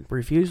like, fine,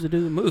 refuse to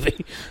do the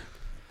movie.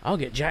 I'll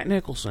get Jack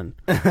Nicholson.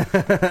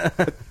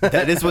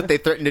 That is what they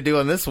threatened to do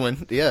on this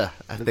one. Yeah.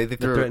 They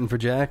threatened for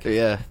Jack?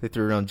 Yeah. They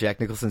threw around Jack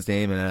Nicholson's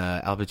name and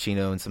Al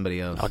Pacino and somebody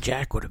else. Oh,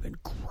 Jack would have been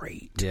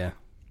great. Yeah.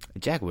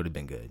 Jack would have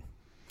been good.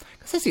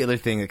 That's the other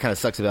thing that kind of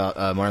sucks about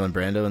Marlon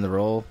Brando in the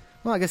role.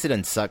 Well, I guess it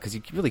doesn't suck because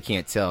you really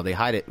can't tell. They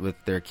hide it with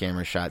their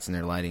camera shots and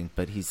their lighting,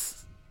 but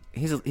he's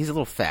a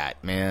little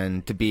fat,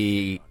 man, to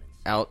be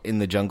out in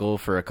the jungle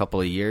for a couple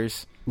of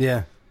years.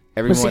 Yeah.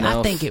 Everyone else.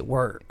 I think it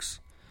works.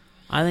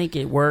 I think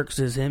it works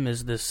as him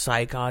as this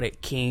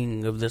psychotic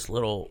king of this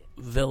little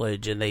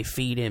village, and they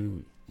feed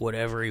him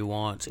whatever he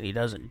wants, and he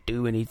doesn't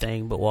do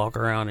anything but walk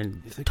around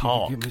and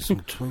talk. Give me some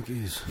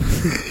Twinkies.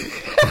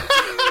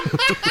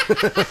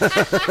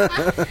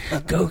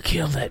 Go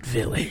kill that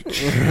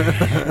village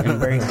and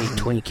bring me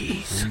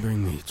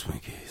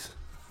Twinkies.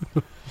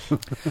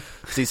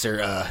 See,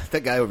 sir,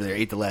 that guy over there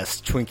ate the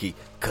last Twinkie.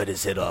 Cut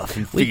his head off.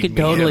 And we feed could me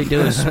totally him.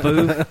 do a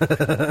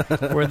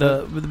spoof where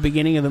the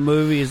beginning of the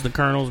movie is the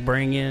colonels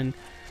bring in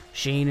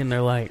Sheen and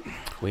they're like,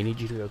 "We need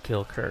you to go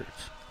kill Kurtz.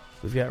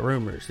 We've got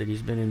rumors that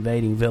he's been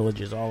invading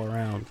villages all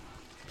around,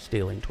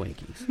 stealing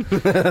Twinkies.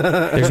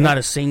 There's not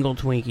a single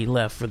Twinkie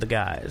left for the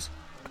guys."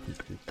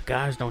 The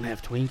guys don't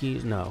have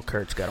Twinkies? No,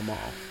 Kurt's got them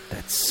all.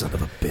 That son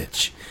of a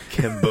bitch.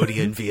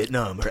 Cambodia and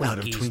Vietnam are out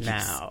of Twinkies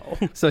now.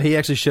 So he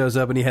actually shows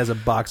up and he has a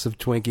box of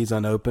Twinkies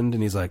unopened,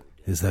 and he's like,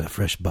 "Is that a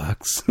fresh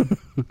box?"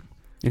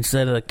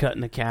 Instead of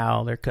cutting a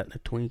cow, they're cutting a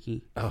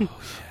Twinkie. Oh,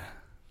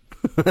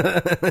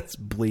 yeah. It's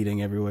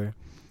bleeding everywhere.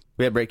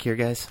 We have a break here,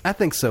 guys? I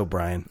think so,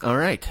 Brian. All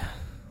right.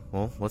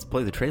 Well, let's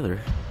play the trailer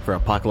for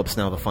Apocalypse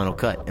Now, the final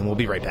cut, and we'll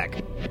be right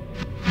back.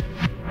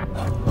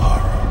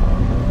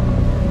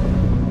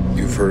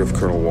 You've heard of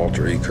Colonel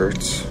Walter E.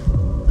 Kurtz?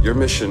 Your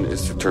mission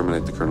is to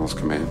terminate the Colonel's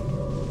command.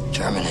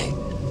 Terminate?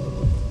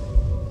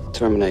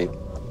 Terminate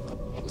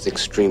with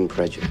extreme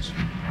prejudice.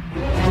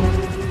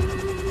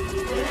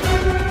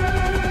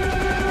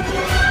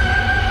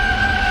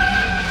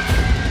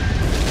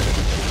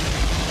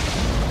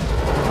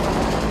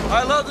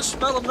 I love the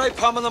smell of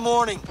napalm in the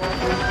morning.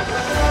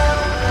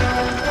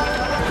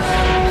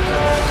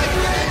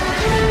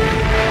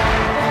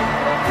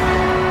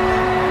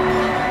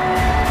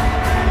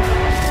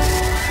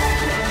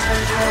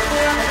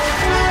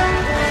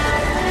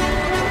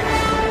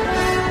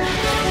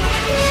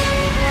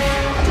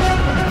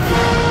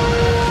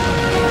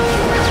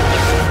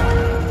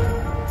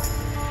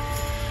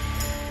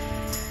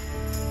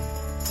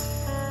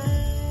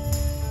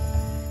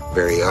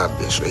 Very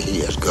obviously,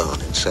 he has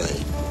gone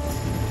insane.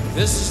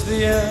 This is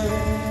the end,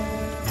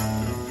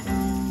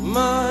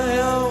 my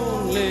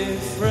only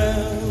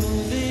friend,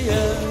 the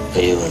end.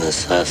 Are you an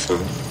assassin?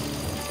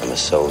 I'm a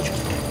soldier.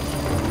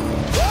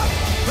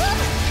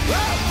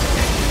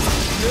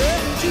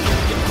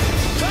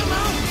 Come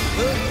on!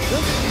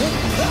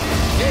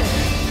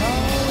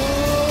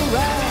 All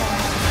right.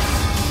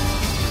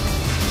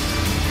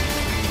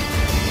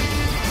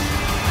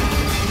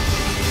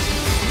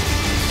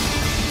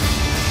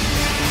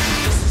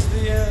 This is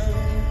the end.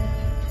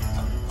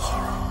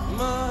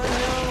 My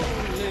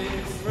only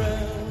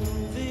friend,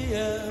 the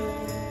end.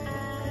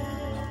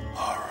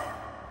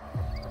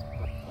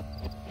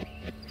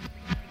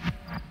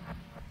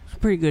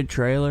 pretty good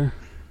trailer.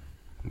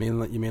 You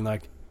mean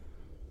like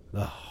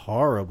the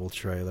horrible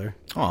trailer?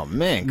 Oh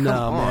man, come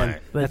on! Man.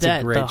 But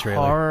That's a great the trailer.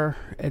 horror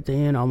at the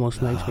end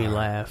almost makes me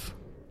laugh.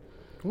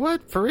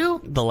 What, for real?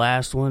 The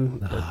last one.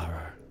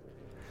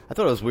 I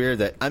thought it was weird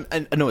that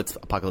I know it's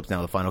Apocalypse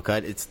Now, the final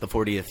cut. It's the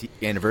 40th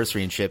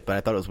anniversary and shit, but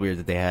I thought it was weird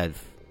that they had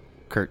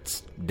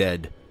Kurt's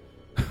dead.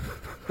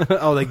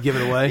 Oh, they give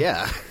it away?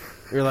 Yeah.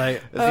 You're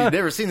like, if you've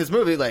never seen this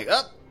movie, like,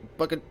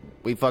 fucking,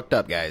 we fucked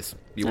up, guys.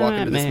 You walk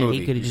into this movie.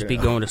 He could just be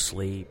going to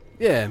sleep.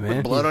 Yeah, man.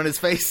 With blood on his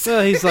face.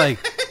 Well, he's like,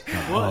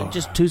 well,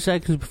 just 2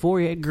 seconds before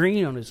he had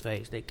green on his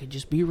face. They could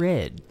just be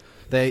red.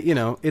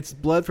 It's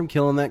blood from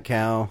killing that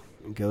cow.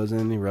 He goes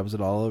in, he rubs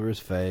it all over his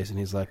face, and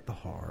he's like, the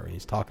horror.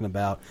 He's talking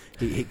about,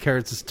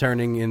 Kurtz is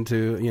turning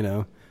into,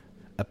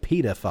 a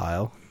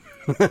pedophile.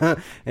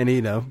 And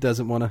he,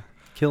 doesn't want to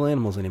kill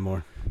animals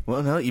anymore.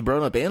 Well, no, you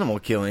brought up animal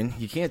killing.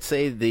 You can't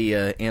say the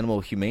Animal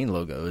Humane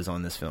logo is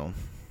on this film.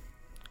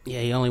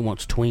 Yeah, he only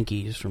wants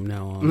Twinkies from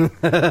now on.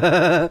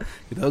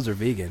 Those are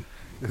vegan.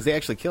 Because they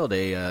actually killed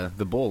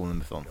the bull in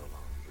the film.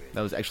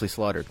 That was actually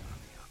slaughtered.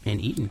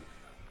 And eaten.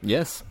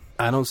 Yes.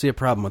 I don't see a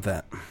problem with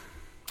that.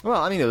 Well,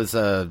 I mean, it was,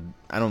 I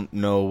don't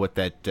know what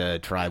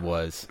that tribe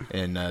was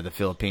in the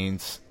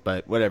Philippines,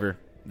 but whatever.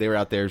 They were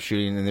out there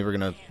shooting, and they were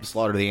going to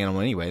slaughter the animal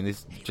anyway, and they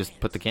just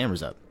put the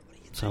cameras up.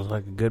 Sounds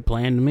like a good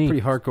plan to me.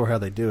 Pretty hardcore how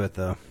they do it,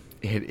 though.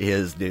 It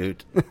is,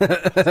 dude.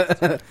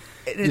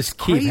 Just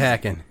keep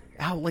hacking.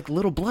 How,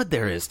 little blood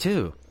there is,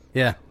 too.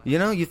 Yeah.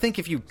 You think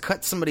if you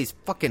cut somebody's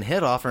fucking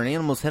head off or an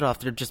animal's head off,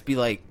 there'd just be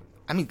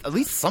at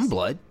least some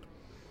blood.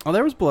 Oh,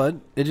 there was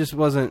blood. It just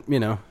wasn't,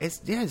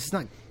 It's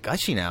not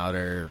gushing out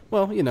or...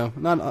 Well,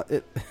 not...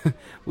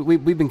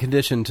 we've been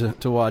conditioned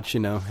to watch,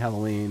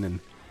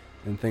 Halloween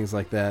and things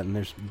like that, and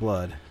there's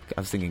blood. I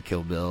was thinking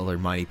Kill Bill or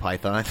Monty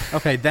Python.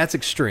 Okay, that's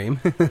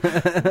extreme.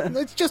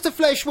 It's just a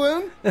flesh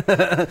wound.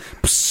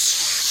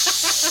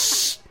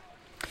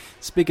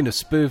 Speaking of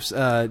spoofs,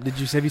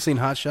 have you seen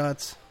Hot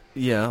Shots?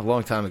 Yeah, a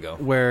long time ago.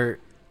 Where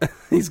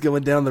he's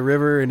going down the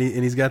river and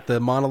he's got the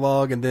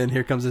monologue, and then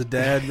here comes his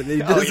dad.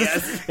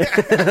 Yes.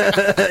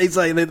 He's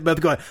like, they're both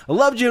going, I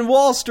loved you in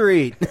Wall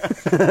Street.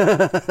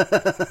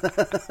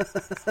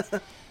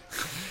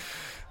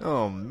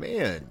 Oh,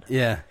 man.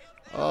 Yeah.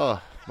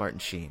 Oh, Martin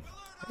Sheen.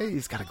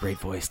 He's got a great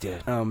voice,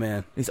 dude. Oh,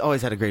 man. He's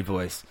always had a great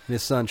voice.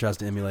 His son tries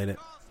to emulate it.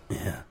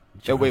 Yeah.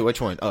 Oh, wait, which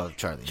one? Oh,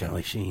 Charlie.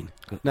 Charlie Sheen.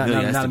 Not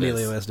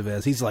Emilio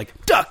Estevez. He's like,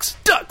 ducks,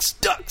 ducks,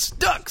 ducks,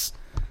 ducks.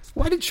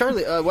 Why did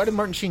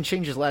Martin Sheen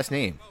change his last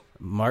name?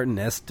 Martin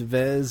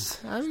Estevez.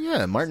 Oh,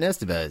 yeah, Martin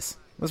Estevez.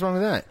 What's wrong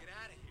with that?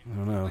 I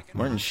don't know.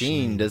 Martin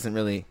Sheen doesn't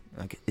really...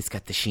 it's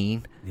got the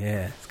sheen.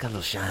 Yeah. It's got a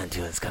little shine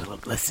to it. It's got a little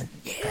glisten.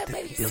 Yeah,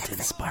 baby. Built-in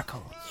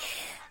sparkle. Yeah.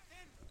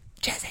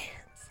 Jazz hands.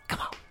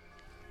 Come on.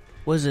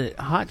 Was it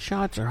Hot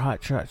Shots or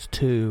Hot Shots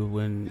 2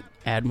 when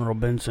Admiral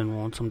Benson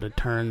wants him to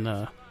turn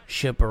the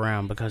ship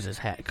around because his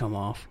hat come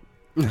off?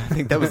 I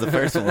think that was the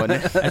first one,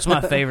 wasn't it? That's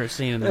my favorite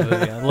scene in the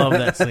movie. I love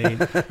that scene.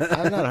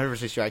 I'm not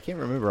 100% sure. I can't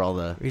remember all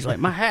the... He's like,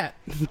 my hat.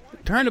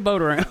 Turn the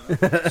boat around.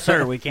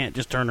 Sir, we can't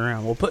just turn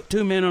around. We'll put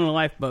 2 men on a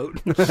lifeboat.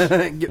 We'll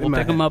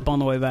pick them up on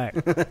the way back.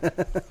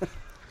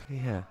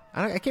 Yeah.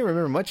 I can't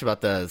remember much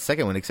about the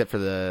second one except for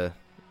they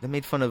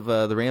made fun of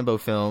the Rambo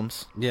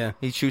films. Yeah.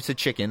 He shoots a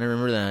chicken. I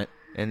remember that.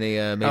 And they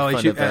made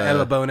fun of... out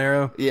of a bow and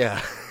arrow?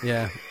 Yeah.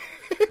 Yeah.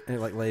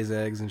 And it lays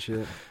eggs and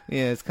shit.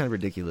 Yeah, it's kind of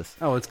ridiculous.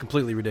 Oh, it's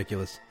completely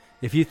ridiculous.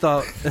 If you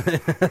thought...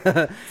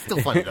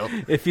 Still funny, though.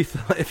 If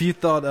you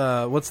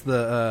thought what's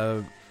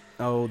the...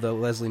 the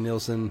Leslie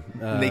Nielsen...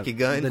 Naked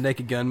Gun? The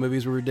Naked Gun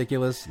movies were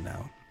ridiculous?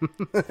 No.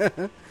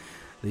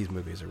 These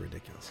movies are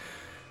ridiculous.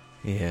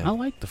 Yeah. I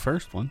like the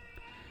first one.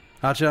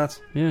 Hot Shots?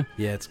 Yeah.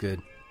 Yeah, it's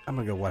good. I'm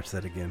going to go watch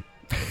that again.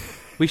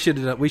 We should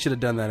have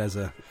done that as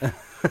a...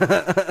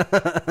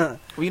 well,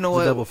 you know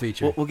what? Double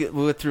feature. We'll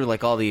get through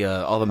all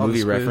the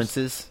movie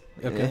references.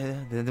 Okay.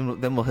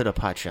 Then we'll hit up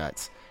Hot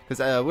Shots because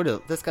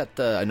that's got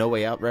a No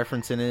Way Out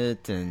reference in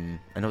it, and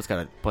I know it's got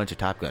a bunch of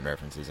Top Gun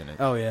references in it.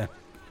 Oh yeah.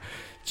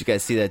 Did you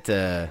guys see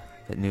that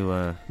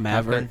new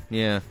Maverick? Top Gun?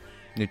 Yeah,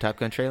 new Top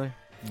Gun trailer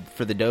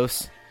for the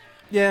Dose.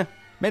 Yeah.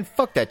 Man,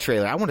 fuck that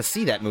trailer. I want to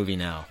see that movie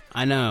now.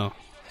 I know.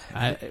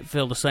 I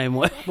feel the same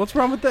way. What's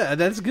wrong with that?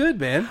 That's good,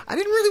 man. I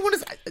didn't really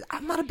want to...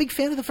 I'm not a big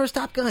fan of the first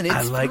Top Gun.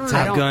 I like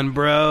Top Gun,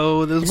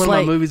 bro. This was one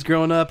of my movies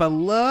growing up. I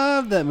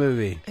love that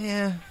movie.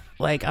 Yeah.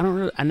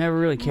 I never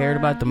really cared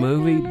about the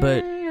movie,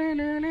 but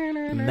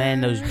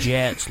man, those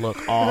jets look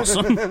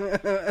awesome.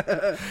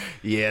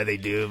 Yeah, they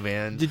do,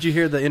 man. Did you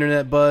hear the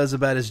internet buzz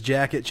about his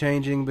jacket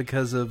changing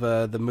because of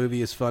the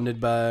movie is funded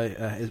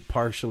by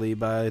partially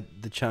by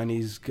the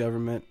Chinese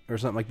government or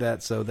something like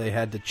that? So they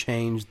had to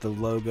change the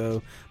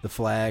logo, the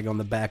flag on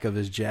the back of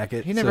his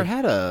jacket. He never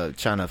had a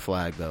China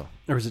flag, though.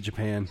 Or was it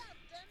Japan?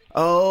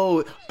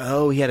 Oh,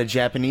 he had a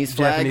Japanese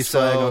flag.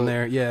 Flag on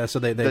there. Yeah, so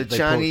they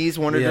Chinese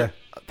wanted to...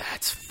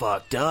 That's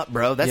fucked up,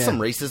 bro. That's some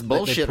racist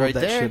bullshit right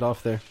there. Shit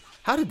off there.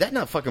 How did that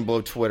not fucking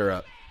blow Twitter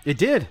up? It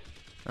did.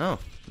 Oh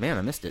man,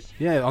 I missed it.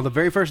 Yeah, on the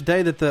very first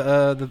day that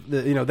the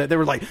they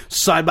were like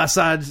side by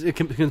side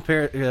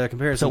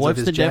comparisons. So what's of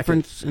his the jacket.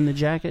 difference in the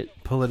jacket?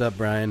 Pull it up,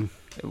 Brian.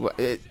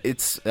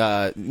 It's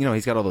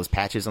he's got all those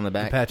patches on the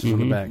back. The patches on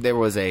the back. There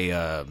was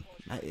it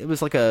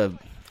was like a.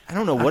 I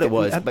don't know what it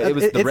was, but it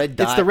was the red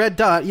dot. It's the red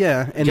dot,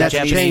 yeah, and that's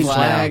Japanese changed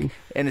flag, now.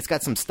 and it's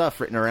got some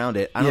stuff written around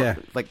it. I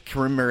don't like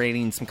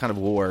commemorating some kind of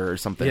war or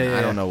something. Yeah.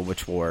 I don't know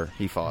which war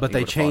he fought. But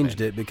they changed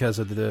it because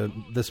of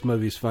this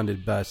movie's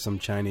funded by some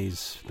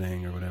Chinese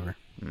thing or whatever.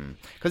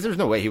 Because there's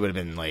no way he would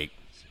have been like,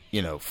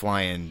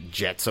 flying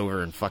jets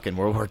over in fucking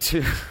World War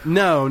II.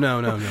 No.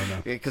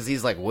 Because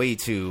he's like way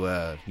too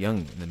young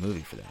in the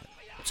movie for that.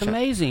 It's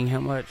amazing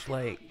how much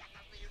like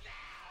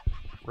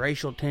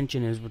racial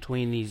tension is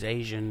between these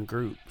Asian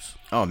groups.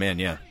 Oh man,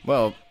 yeah.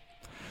 Well,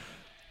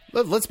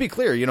 let's be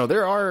clear.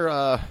 There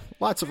are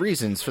lots of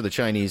reasons for the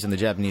Chinese and the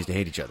Japanese to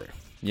hate each other.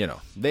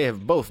 They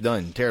have both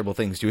done terrible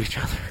things to each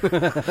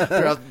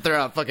other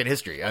throughout fucking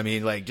history. I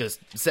mean, like just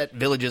set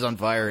villages on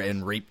fire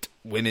and raped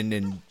women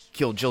and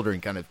killed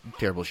children, kind of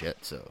terrible shit.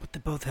 So, but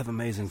they both have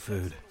amazing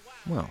food.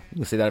 Well, you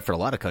can say that for a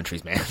lot of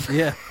countries, man.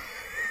 Yeah,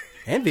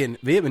 and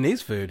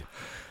Vietnamese food.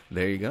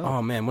 There you go.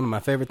 Oh man, one of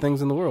my favorite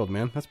things in the world,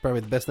 man. That's probably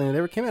the best thing that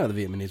ever came out of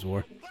the Vietnamese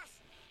War.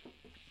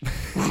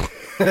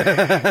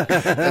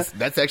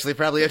 that's actually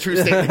probably a true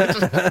statement.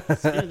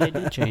 Yeah, they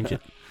did change it.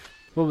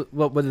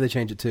 What did they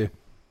change it to?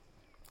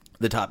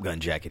 The Top Gun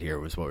jacket here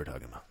was what we're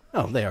talking about.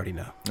 Oh, they already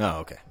know.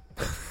 Oh, okay.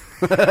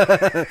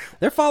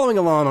 They're following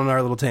along on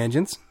our little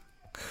tangents.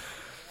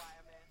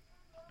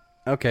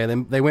 Okay,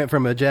 they went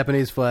from a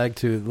Japanese flag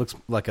to looks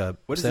like a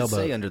what does sailboat.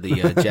 it say under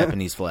the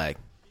Japanese flag?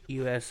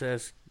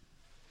 USS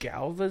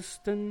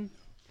Galveston.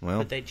 Well,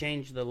 but they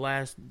changed the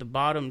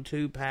bottom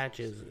two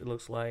patches. It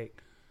looks like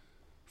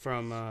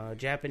from a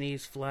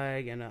Japanese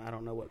flag and I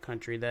don't know what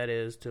country that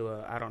is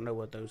to I don't know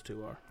what those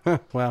two are. Huh,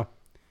 wow,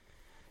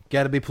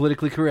 got to be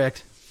politically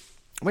correct.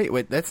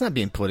 Wait, that's not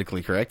being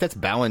politically correct. That's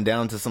bowing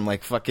down to some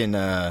like fucking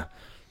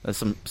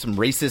some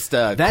racist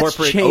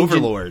corporate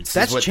overlords.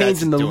 That's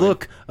changing the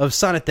look of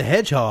Sonic the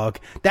Hedgehog.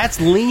 That's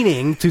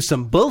leaning to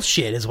some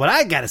bullshit, is what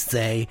I gotta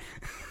say.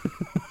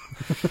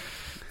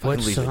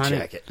 What's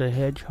Sonic the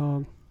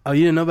Hedgehog? Oh,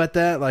 you didn't know about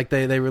that? Like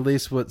they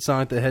released what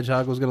Sonic the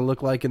Hedgehog was going to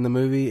look like in the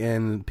movie,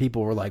 and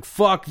people were like,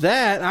 "Fuck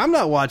that! I'm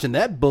not watching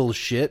that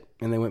bullshit."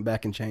 And they went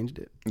back and changed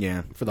it.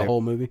 Yeah, for the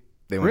whole movie.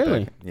 They went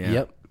really? Back. Yeah.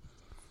 Yep.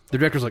 The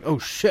director's like, "Oh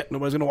shit!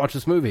 Nobody's going to watch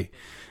this movie."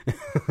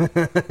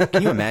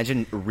 Can you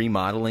imagine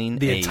remodeling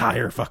the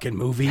entire fucking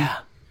movie? Yeah.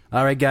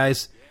 All right,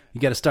 guys, you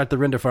got to start the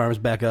render farms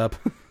back up.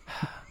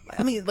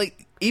 I mean,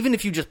 like, even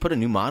if you just put a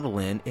new model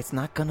in, it's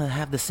not going to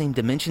have the same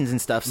dimensions and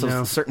stuff,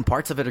 so certain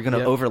parts of it are going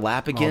to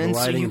overlap again,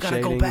 so you got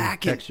to go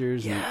back and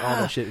textures and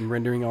all that shit and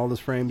rendering all those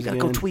frames again. You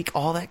got to go tweak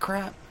all that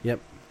crap. Yep.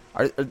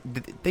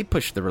 They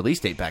pushed the release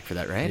date back for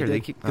that, right?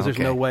 Because there's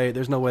no way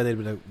they'd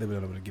be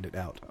able to get it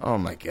out. Oh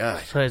my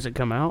god. So has it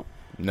come out?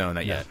 No,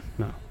 not yet.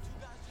 No.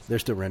 They're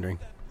still rendering.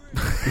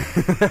 They're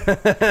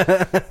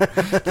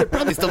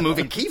probably still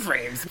moving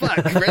keyframes. Fuck,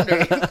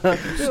 rendering.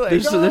 Like,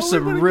 there's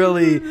some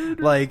really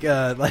like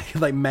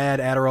mad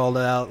Adderall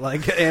out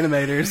like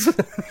animators.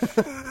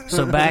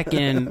 So back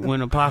in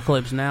when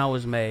Apocalypse Now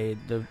was made,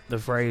 the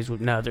phrase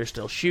was, "No, they're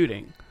still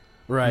shooting."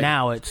 Right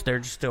now, they're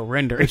just still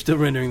rendering. They're still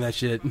rendering that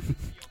shit.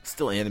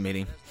 Still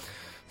animating.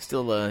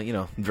 Still,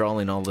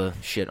 drawing all the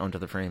shit onto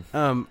the frame.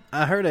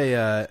 I heard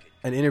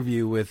an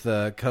interview with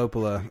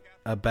Coppola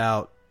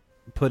about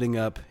putting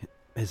up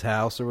his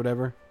house or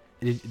whatever.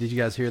 Did you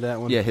guys hear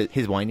that one? Yeah,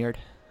 his vineyard.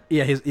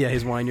 Yeah,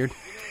 his vineyard.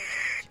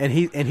 and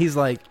he's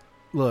like,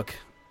 "Look,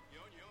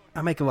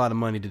 I make a lot of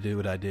money to do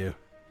what I do,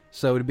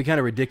 so it'd be kind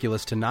of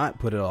ridiculous to not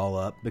put it all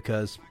up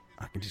because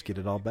I can just get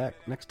it all back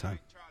next time."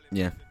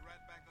 Yeah.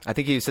 I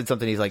think he said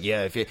something. He's like,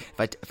 "Yeah, if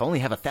I only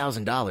have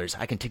 $1,000,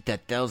 I can take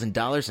that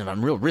 $1,000, and if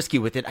I'm real risky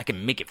with it, I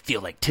can make it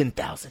feel like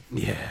 10,000."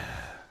 Yeah.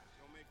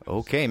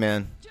 Okay,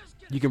 man.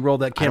 You can roll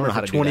that camera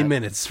for 20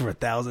 minutes for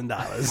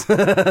 $1,000.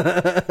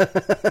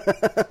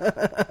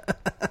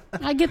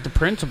 I get the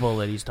principle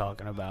that he's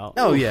talking about.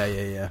 Oh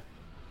yeah.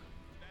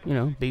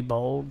 Be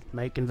bold,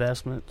 make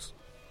investments,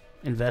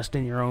 invest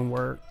in your own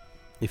work.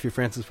 If you're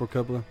Francis Ford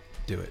Coppola,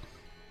 do it.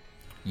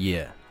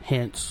 Yeah.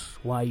 Hence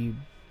why you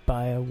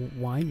buy a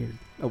vineyard.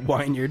 A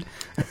vineyard.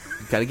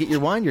 Got to get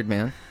your vineyard,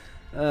 man.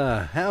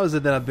 How is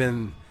it that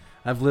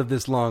I've lived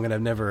this long and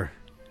I've never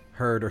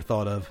heard or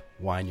thought of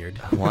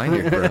vineyard?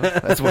 Vineyard, bro.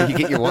 That's where you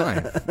get your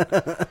wine.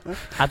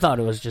 I thought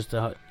it was just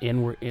a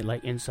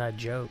inside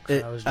joke.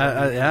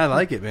 I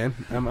like it, man.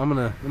 I'm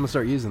gonna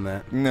start using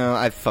that. No,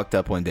 I fucked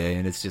up one day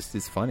and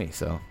it's funny.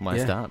 So why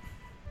stop?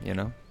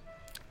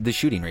 The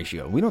shooting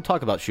ratio. We don't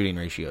talk about shooting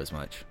ratios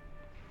much.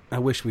 I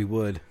wish we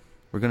would.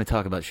 We're going to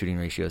talk about shooting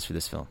ratios for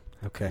this film.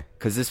 Okay.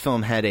 Because this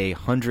film had a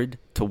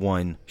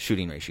 100-to-1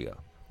 shooting ratio,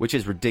 which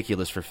is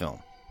ridiculous for film.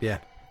 Yeah.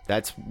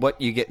 That's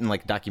what you get in,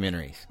 like,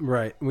 documentaries.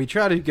 Right. We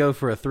try to go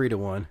for a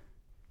 3-to-1.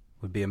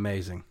 Would be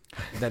amazing.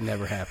 That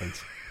never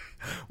happens.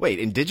 Wait,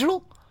 in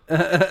digital?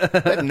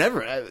 That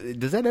never...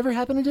 does that ever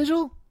happen in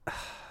digital?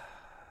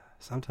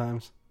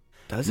 Sometimes.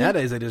 Does it?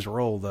 Nowadays they just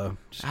roll though.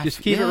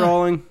 Just keep it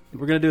rolling.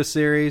 We're gonna do a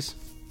series.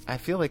 I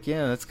feel like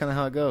that's kind of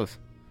how it goes.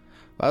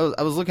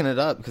 I was looking it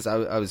up because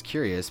I was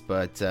curious,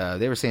 but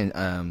they were saying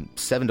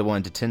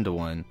 7-1 to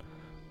 10-1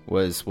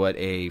 was what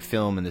a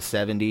film in the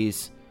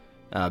 70s,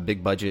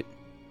 big budget.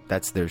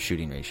 That's their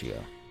shooting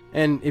ratio.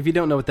 And if you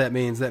don't know what that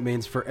means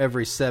for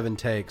every 7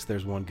 takes,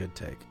 there's one good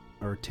take,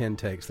 or 10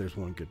 takes, there's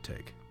one good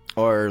take.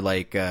 Or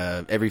like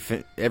for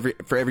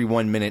every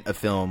 1 minute of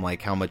film,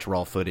 like how much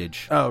raw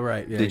footage? Oh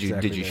right, yeah, did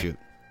you shoot?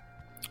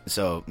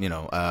 So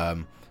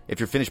if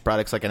your finished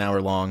product's like an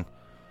hour long,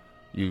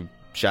 you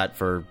shot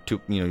for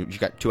you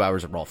got 2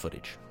 hours of raw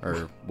footage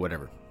or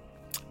whatever.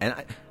 And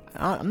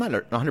I'm not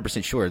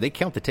 100% sure. They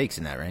count the takes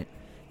in that, right?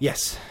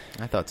 Yes,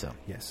 I thought so.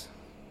 Yes.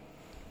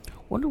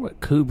 Wonder what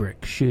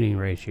Kubrick's shooting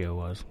ratio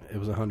was. It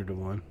was 100 to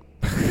 1.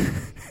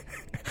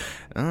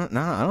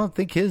 No, I don't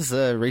think his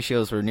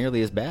ratios were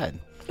nearly as bad.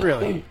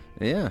 Really?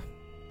 Yeah.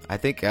 I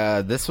think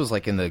this was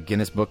like in the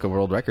Guinness Book of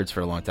World Records for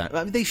a long time.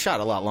 I mean, they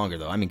shot a lot longer,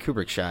 though. I mean,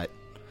 Kubrick shot...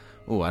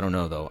 Oh, I don't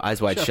know, though.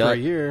 Eyes Wide Shut. For a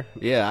year.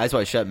 Yeah, Eyes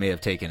Wide Shut may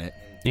have taken it.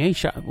 Yeah, he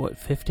shot,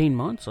 15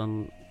 months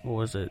on, what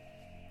was it,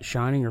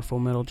 Shining or Full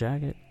Metal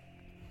Jacket?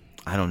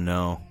 I don't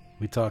know.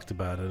 We talked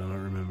about it. I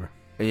don't remember.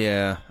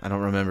 Yeah, I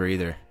don't remember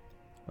either.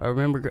 I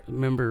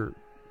remember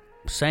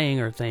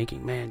saying or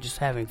thinking, man, just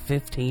having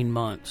 15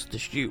 months to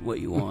shoot what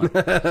you want.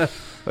 But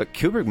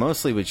Kubrick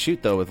mostly would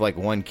shoot, though, with like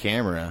one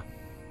camera.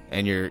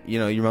 And you're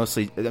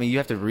mostly... I mean, you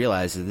have to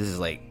realize that this is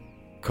like...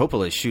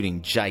 Coppola's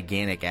shooting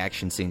gigantic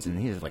action scenes, and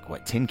he has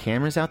like, 10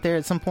 cameras out there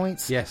at some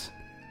points? Yes.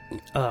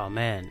 Oh,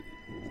 man.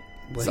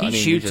 What So, he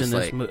shoots in this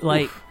like, movie...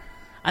 Like,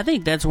 I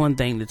think that's one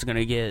thing that's going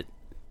to get...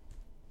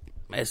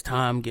 As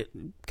time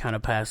kind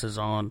of passes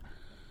on,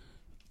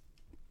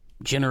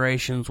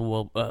 generations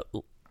will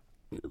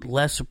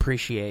less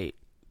appreciate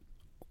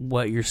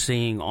what you're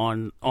seeing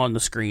on the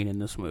screen in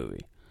this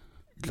movie.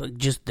 Like,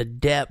 just the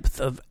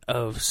depth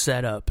of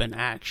setup and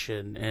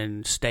action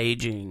and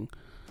staging.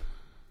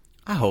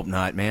 I hope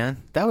not,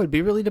 man. That would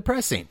be really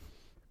depressing.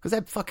 Because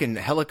that fucking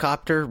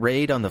helicopter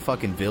raid on the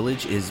fucking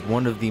village is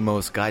one of the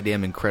most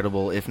goddamn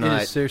incredible, if not...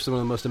 It is seriously one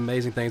of the most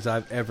amazing things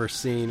I've ever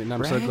seen, and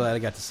I'm so Right? glad I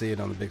got to see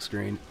it on the big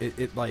screen.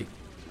 It like,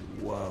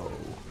 whoa.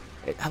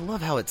 I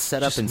love how it's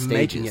set Just up in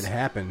stages. making it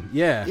happen.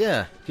 Yeah.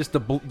 Yeah. Just the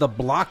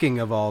blocking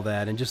of all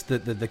that, and just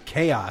the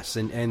chaos,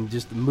 and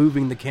just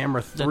moving the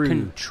camera through. The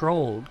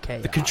controlled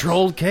chaos. The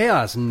controlled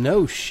chaos.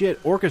 No shit.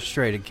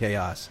 Orchestrated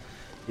chaos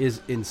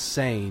is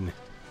insane.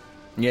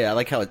 Yeah, I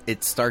like how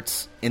it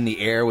starts in the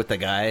air with the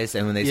guys,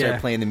 and when they start Yeah.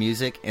 playing the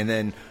music, and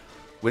then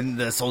when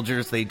the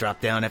soldiers, they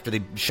drop down after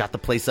they shot the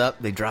place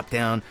up, they drop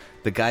down,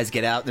 the guys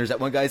get out, and there's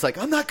that one guy's like,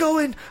 I'm not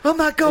going!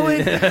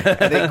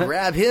 And they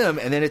grab him,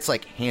 and then it's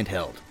like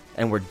handheld,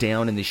 and we're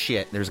down in the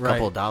shit. There's a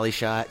couple of dolly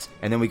shots,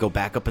 and then we go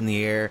back up in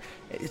the air.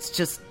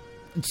 It's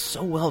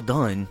so well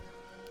done.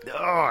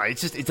 Oh,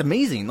 it's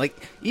amazing. Like,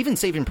 even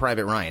Saving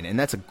Private Ryan, and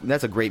that's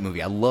a great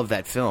movie. I love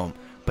that film.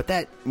 But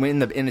that,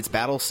 in its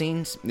battle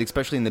scenes,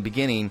 especially in the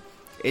beginning,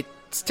 it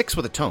sticks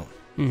with a tone.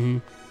 Mm-hmm.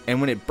 And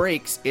when it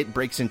breaks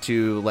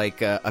into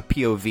like a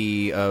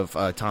POV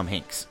of Tom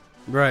Hanks.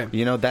 Right.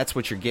 That's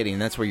what you're getting.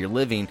 That's where you're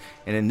living.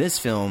 And in this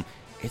film,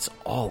 it's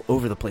all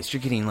over the place.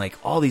 You're getting like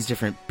all these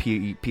different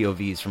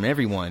POVs from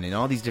everyone and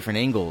all these different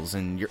angles.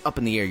 And you're up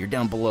in the air, you're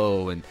down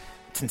below, and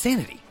it's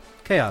insanity.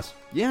 Chaos.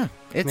 Yeah.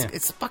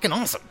 It's fucking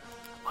awesome.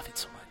 I love it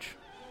so much.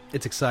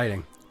 It's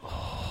exciting.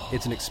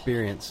 It's an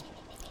experience.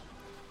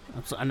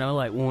 I know,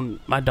 like,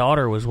 when my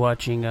daughter was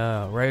watching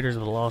Raiders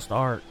of the Lost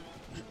Ark,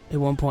 at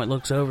one point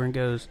looks over and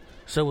goes,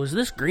 so was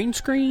this green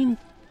screen?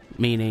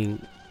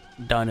 Meaning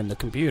done in the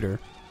computer.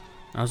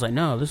 I was like,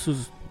 no, this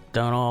was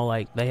done all,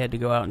 like, they had to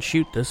go out and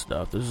shoot this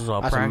stuff. This is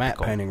all That's practical. a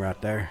matte painting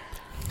right there.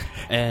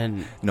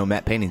 And no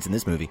matte paintings in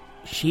this movie.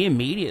 She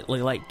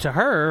immediately, like, to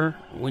her,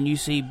 when you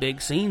see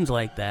big scenes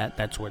like that,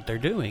 that's what they're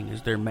doing,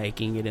 is they're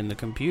making it in the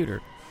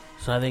computer.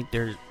 So I think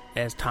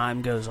as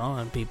time goes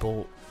on,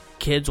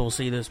 kids will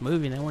see this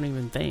movie and they won't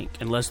even think,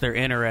 unless they're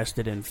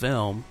interested in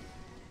film,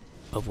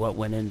 of what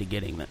went into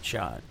getting that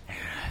shot.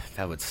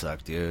 That would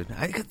suck, dude.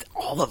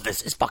 All of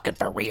this is fucking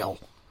for real.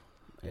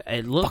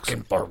 It looks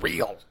fucking for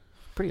real.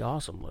 Pretty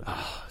awesome looking.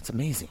 Oh, it's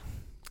amazing.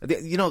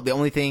 The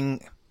only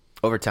thing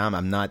over time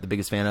I'm not the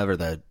biggest fan of are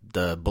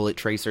the bullet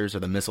tracers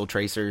or the missile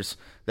tracers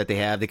that they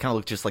have. They kind of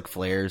look just like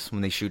flares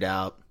when they shoot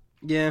out.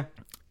 Yeah.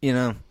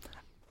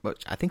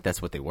 But I think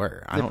that's what they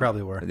were. They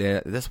probably were.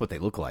 That's what they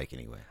look like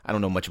anyway. I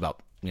don't know much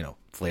about,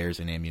 flares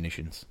and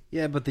ammunitions.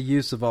 Yeah, but the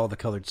use of all the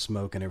colored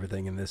smoke and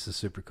everything in this is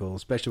super cool,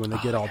 especially when they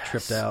get all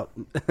tripped out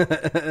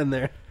in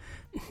there.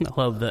 I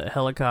love the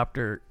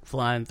helicopter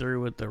flying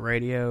through with the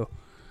radio.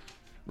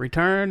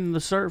 Return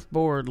the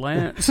surfboard,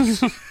 Lance.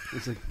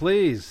 It's like,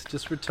 please,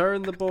 just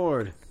return the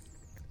board.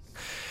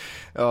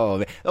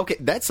 Oh, okay.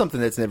 That's something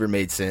that's never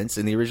made sense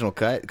in the original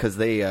cut, because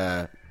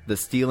the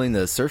stealing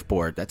the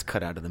surfboard, that's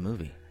cut out of the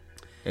movie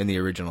in the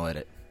original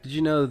edit. Did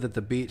you know that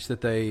the beach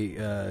that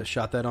they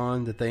shot that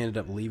on, that they ended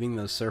up leaving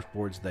those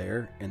surfboards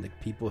there, and the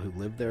people who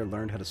lived there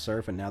learned how to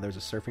surf, and now there's a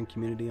surfing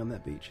community on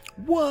that beach?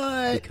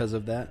 What? Because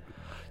of that?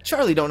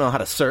 Charlie don't know how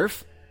to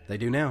surf. They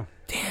do now.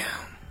 Damn.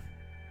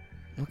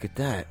 Look at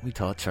that. We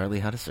taught Charlie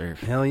how to surf.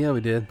 Hell yeah,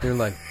 we did. They're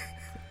like,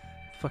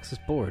 fuck's this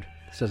board?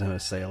 This doesn't have a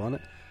sail on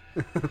it.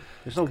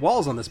 There's no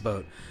walls on this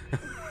boat.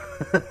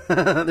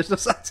 There's no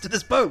sides to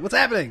this boat. What's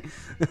happening?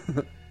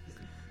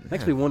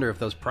 Makes me wonder if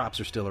those props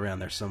are still around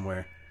there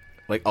somewhere.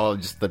 Like all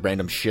just the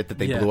random shit that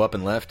they blew up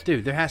and left?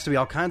 Dude, there has to be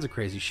all kinds of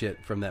crazy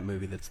shit from that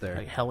movie that's there.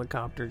 Like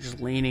helicopter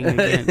just leaning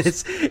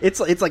against.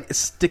 it's like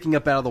sticking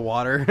up out of the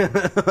water.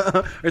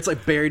 Or it's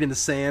like buried in the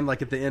sand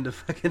like at the end of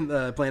fucking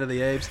Planet of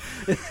the Apes.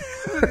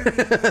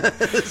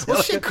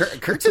 Well, shit,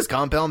 Kurtz's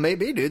compound may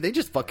be, dude. They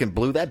just fucking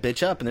blew that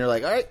bitch up and they're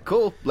like, all right,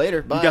 cool,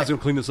 later, bye. You guys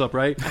gonna clean this up,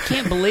 right? I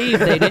can't believe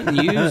they didn't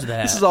use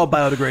that. This is all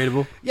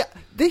biodegradable. Yeah,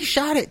 they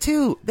shot it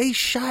too. They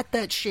shot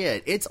that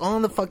shit. It's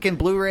on the fucking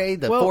Blu-ray,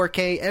 the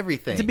 4K,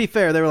 everything. To be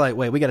fair, they were like,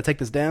 wait, we got to take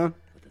this down?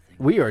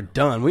 We are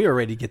done. We are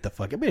ready to get the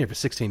fuck. I've been here for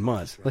 16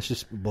 months. Let's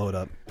just blow it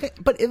up.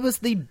 But it was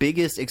the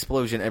biggest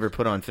explosion ever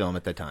put on film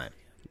at the time.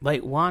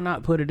 Like, why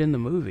not put it in the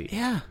movie?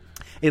 Yeah.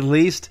 At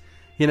least,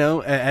 you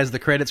know, as the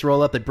credits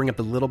roll up, they bring up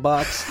the little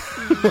box.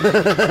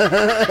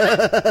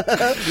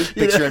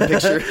 Picture in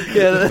picture.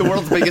 Yeah, the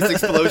world's biggest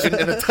explosion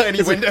in a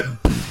tiny window.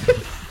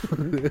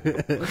 And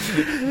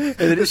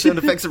the sound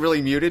effects are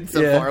really muted,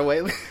 so far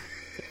away.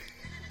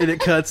 And it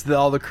cuts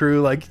all the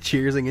crew like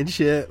cheersing and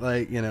shit,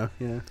 like, you know,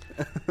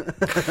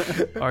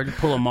 Or to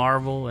pull a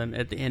Marvel and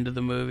at the end of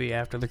the movie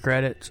after the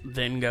credits,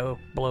 then go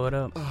blow it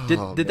up.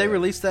 Did they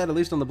release that at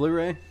least on the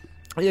Blu-ray?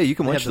 Oh, yeah, you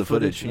can They watch have the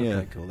footage. Yeah,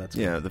 Okay, cool. That's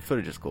the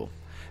footage is cool.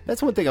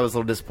 That's one thing I was a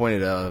little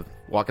disappointed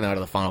walking out of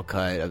the final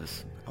cut. I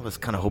was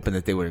kind of hoping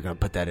that they were going to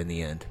put that in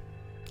the end.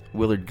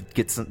 Willard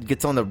gets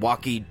on the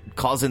walkie,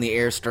 calls in the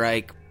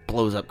airstrike,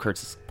 blows up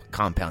Kurtz's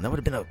compound. That would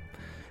have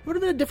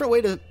been a different way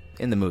to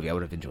end the movie. I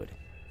would have enjoyed it.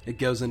 It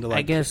goes into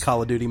like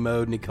Call of Duty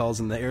mode, and he calls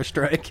in the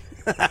airstrike.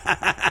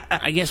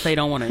 I guess they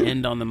don't want to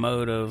end on the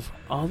mode of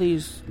all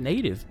these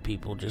native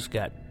people just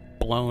got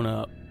blown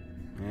up.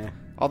 Yeah.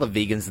 All the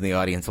vegans in the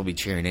audience will be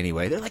cheering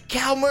anyway. They're like,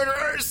 cow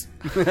murderers!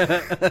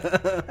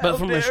 But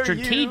from a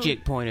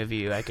strategic point of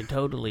view, I could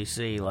totally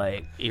see,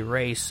 like,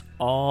 erase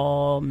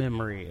all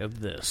memory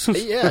of this.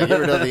 Yeah, get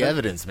rid of the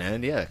evidence,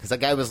 man. Yeah, because that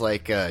guy was,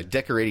 like,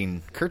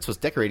 Kurtz was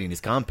decorating his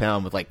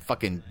compound with, like,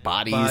 fucking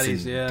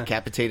bodies and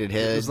decapitated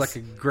heads. It was like a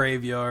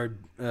graveyard,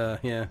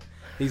 yeah.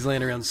 He's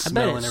laying around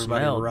smelling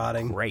everybody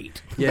rotting.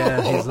 Great.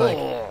 Yeah, he's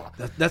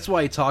like... That's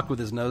why he talked with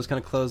his nose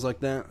kind of closed like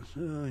that.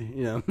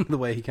 You know, the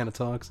way he kind of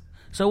talks.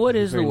 So what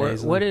is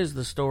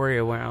the story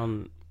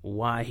around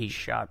why he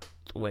shot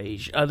the way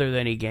other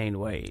than he gained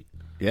weight?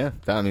 Yeah,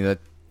 I mean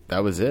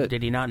that was it.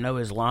 Did he not know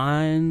his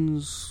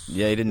lines?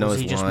 Yeah, he didn't know his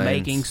lines. Was he just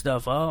making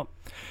stuff up?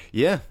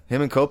 Yeah,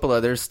 him and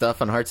Coppola. There's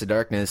stuff on Hearts of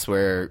Darkness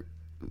where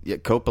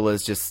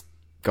Coppola's just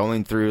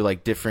going through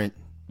like different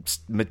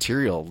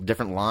material,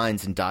 different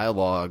lines and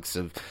dialogues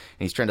and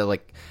he's trying to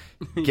like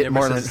get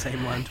Marlon the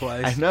same line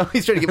twice. I know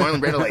he's trying to get Marlon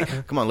Brando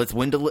like, come on, let's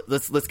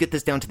get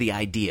this down to the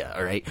idea.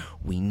 All right,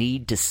 we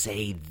need to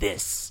say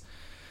this,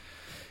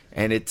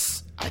 and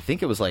I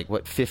think it was like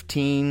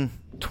 15-20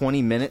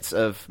 minutes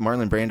of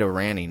Marlon Brando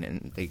ranting,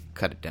 and they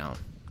cut it down,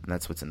 and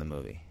that's what's in the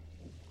movie.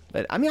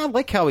 But I mean, I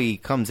like how he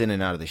comes in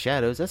and out of the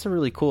shadows. That's a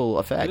really cool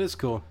effect. It is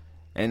cool,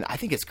 and I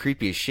think it's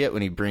creepy as shit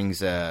when he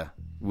brings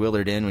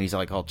Willard in when he's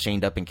like all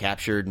chained up and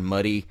captured and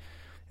muddy.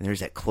 And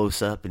there's that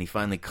close-up, and he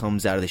finally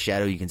comes out of the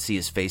shadow. You can see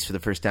his face for the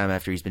first time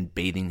after he's been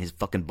bathing his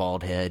fucking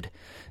bald head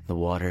in the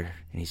water.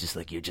 And he's just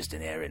like, you're just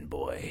an errand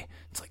boy.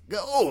 It's like,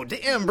 oh,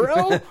 damn,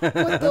 bro.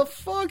 What the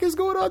fuck is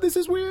going on? This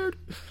is weird.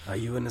 Are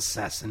you an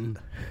assassin?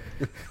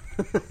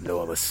 No,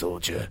 I'm a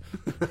soldier.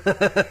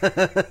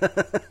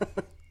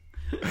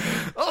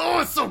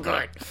 Oh, it's so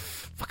good.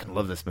 Fucking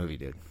love this movie,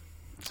 dude.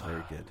 It's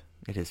very good.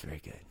 It is very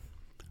good.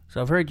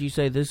 So I've heard you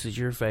say this is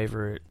your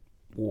favorite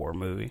war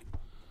movie.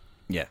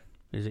 Yeah.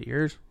 Is it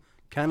yours?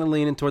 Kind of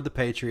leaning toward The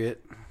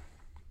Patriot.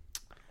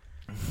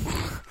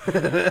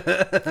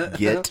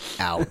 Get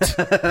out.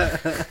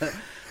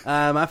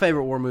 My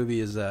favorite war movie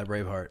is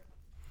Braveheart.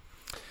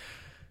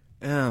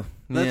 Oh,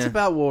 That's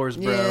about wars,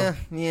 bro.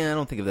 Yeah, I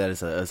don't think of that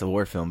as a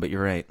war film, but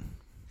you're right.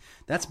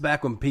 That's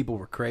back when people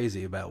were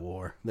crazy about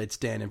war. They'd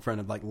stand in front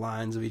of like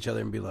lines of each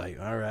other and be like,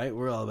 all right,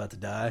 we're all about to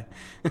die.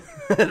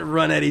 And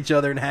run at each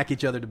other and hack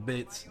each other to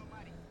bits.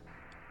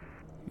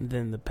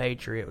 Then the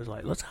Patriot was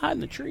like, let's hide in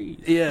the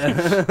trees. Yeah. To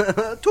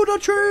the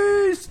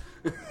trees!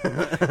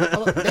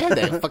 They had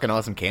that fucking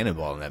awesome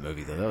cannonball in that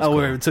movie, though. That was cool.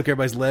 Where it took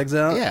everybody's legs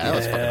out? Yeah, that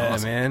was fucking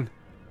awesome. Man.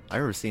 I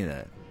remember seeing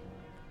that.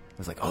 I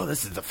was like, oh,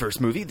 this is the first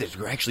movie that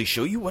will actually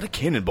show you what a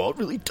cannonball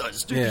really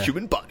does to the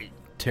human body.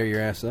 Tear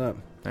your ass up.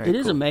 Right, it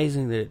is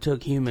amazing that it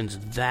took humans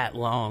that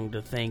long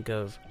to think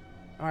of,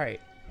 all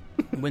right,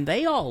 when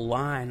they all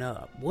line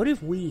up, what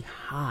if we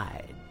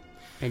hide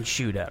and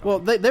shoot at them? Well,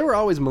 they were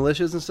always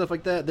militias and stuff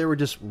like that. There were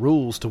just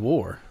rules to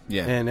war.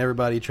 Yeah. And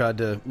everybody tried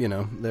to,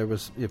 there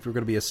was, if we're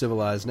going to be a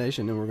civilized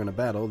nation and we're going to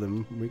battle,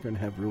 then we're going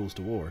to have rules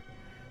to war,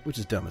 which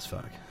is dumb as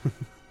fuck.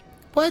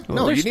 What? Well,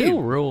 no, there's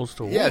still rules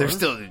to war. Yeah, there's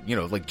still,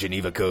 like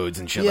Geneva codes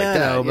and shit like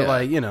that.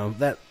 But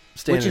that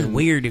standard. Which is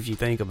weird if you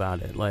think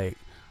about it. Like,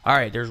 All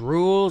right, there's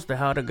rules to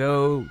how to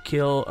go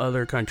kill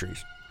other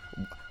countries.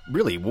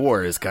 Really,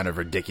 war is kind of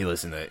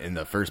ridiculous in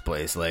the first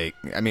place. Like,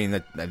 I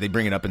mean, they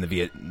bring it up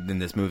in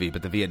this movie,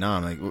 but the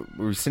Vietnam, like,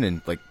 we're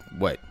sending, like,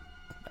 what,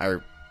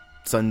 our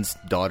sons,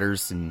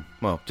 daughters, and,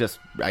 well, just,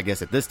 I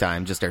guess at this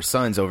time, just our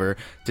sons over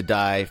to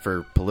die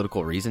for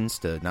political reasons,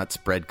 to not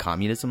spread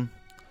communism.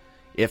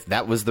 If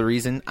that was the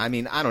reason, I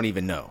mean, I don't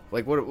even know.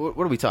 Like, what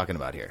are we talking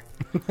about here?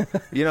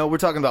 You know, we're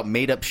talking about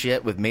made up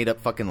shit with made up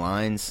fucking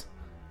lines.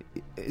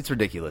 It's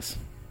ridiculous.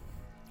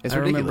 It's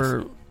ridiculous. I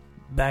remember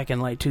back in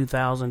like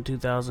 2000,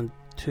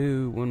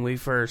 2002, when we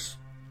first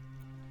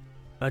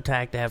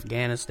attacked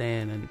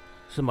Afghanistan, and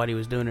somebody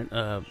was doing it,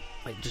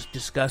 like just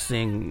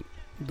discussing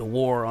the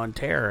war on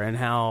terror and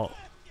how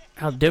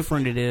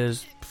different it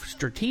is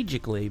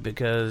strategically,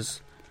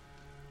 because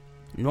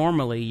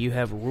normally you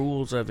have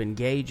rules of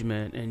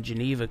engagement and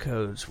Geneva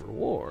codes for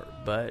war,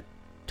 but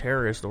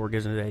terrorist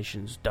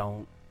organizations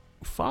don't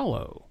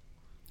follow.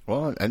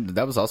 Well, and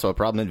that was also a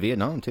problem in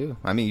Vietnam, too.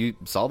 I mean, you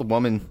saw the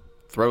woman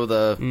throw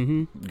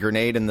the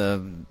grenade in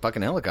the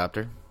fucking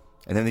helicopter,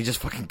 and then they just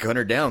fucking gun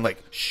her down,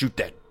 like, shoot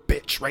that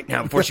bitch right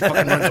now before she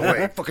fucking runs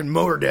away. Fucking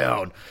mow her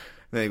down.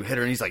 And they hit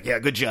her, and he's like, yeah,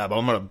 good job.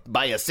 I'm going to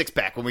buy you a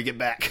six-pack when we get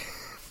back.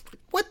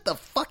 What the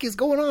fuck is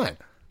going on?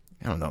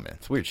 I don't know, man.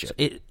 It's weird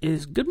shit.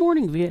 Is Good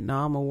Morning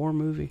Vietnam a war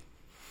movie?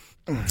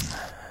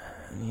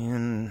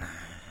 Man,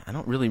 I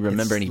don't really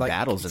remember any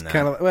battles in that.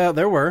 Kind of, well,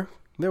 there were.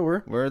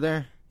 Were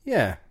there?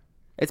 Yeah.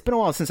 It's been a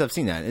while since I've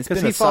seen that. It's been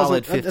he a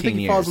solid 15 years. I think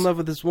he years. falls in love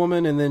with this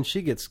woman, and then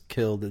she gets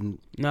killed. And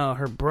no,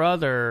 her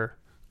brother,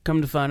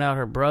 come to find out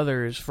her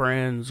brother is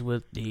friends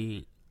with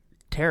the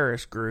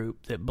terrorist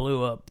group that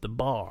blew up the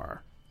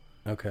bar.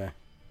 Okay.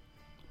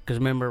 Because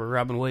remember,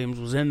 Robin Williams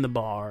was in the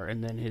bar,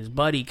 and then his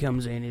buddy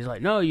comes in. He's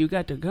like, no, you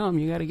got to come.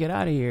 You got to get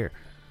out of here.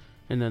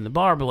 And then the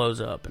bar blows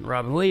up, and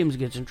Robin Williams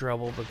gets in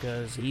trouble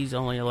because he's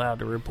only allowed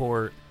to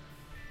report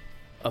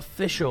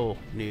official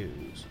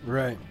news.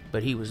 Right.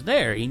 But he was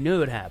there. He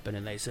knew it happened,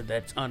 and they said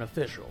that's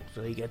unofficial.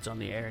 So he gets on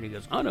the air, and he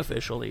goes,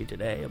 unofficially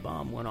today a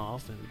bomb went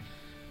off, and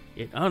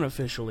it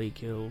unofficially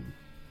killed.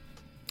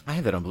 I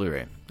have that on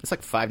Blu-ray. It's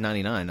like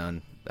 $5.99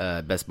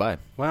 on Best Buy.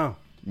 Wow.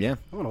 Yeah.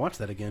 I want to watch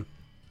that again.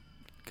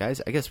 Guys,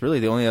 I guess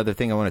really the only other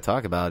thing I want to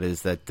talk about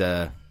is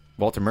that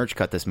Walter Murch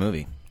cut this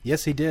movie.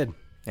 Yes, he did.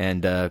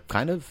 And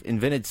kind of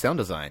invented sound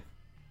design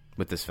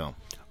with this film.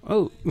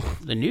 Oh,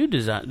 the new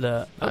design,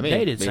 the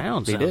updated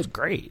sound sounds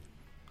great.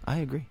 I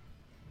agree.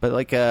 But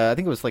like, I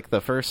think it was like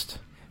the first,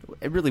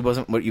 it really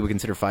wasn't what you would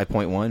consider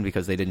 5.1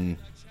 because they didn't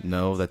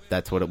know that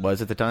that's what it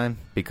was at the time,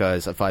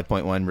 because a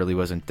 5.1 really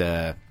wasn't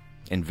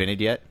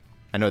invented yet.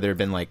 I know there had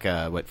been like,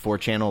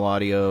 4-channel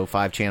audio,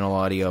 5-channel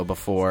audio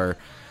before,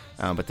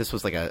 but this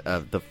was like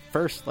the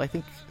first, I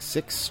think,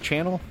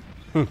 6-channel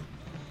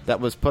that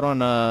was put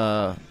on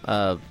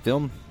a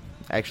film.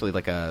 Actually,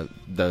 like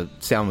the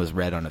sound was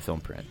read on a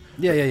film print.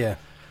 Yeah.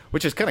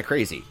 Which is kind of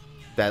crazy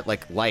that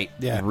like light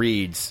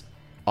reads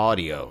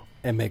audio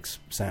and makes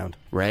sound,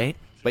 right?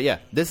 But yeah,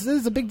 this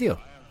is a big deal.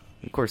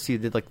 Of course, he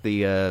did like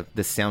the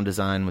sound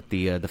design with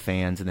the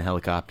fans and the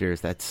helicopters.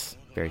 That's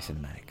very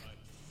cinematic,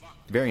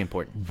 very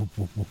important.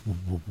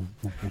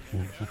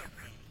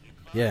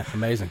 Yeah,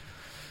 amazing.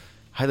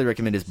 Highly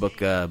recommend his book,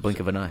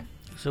 Blink of an Eye.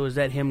 So is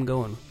that him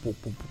going?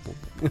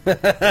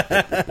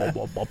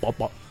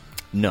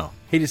 No.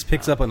 He just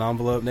picks up an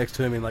envelope next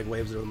to him and like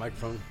waves it over the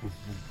microphone.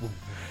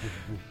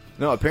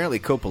 No, apparently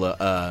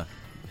Coppola,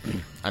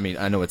 I mean,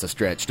 I know it's a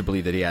stretch to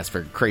believe that he asked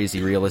for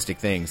crazy realistic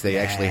things. They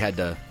actually had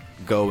to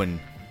go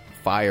and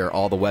fire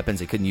all the weapons.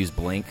 They couldn't use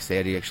blanks. They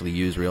had to actually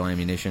use real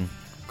ammunition.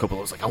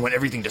 Coppola was like, I want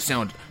everything to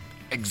sound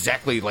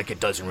exactly like it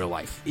does in real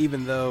life.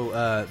 Even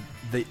though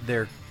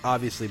they're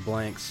obviously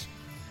blanks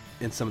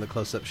in some of the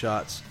close-up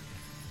shots.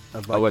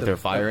 Of like what they're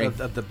firing?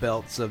 Of the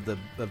belts, of the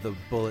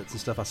bullets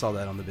and stuff. I saw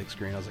that on the big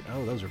screen. I was like,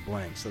 oh, those are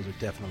blanks. Those are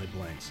definitely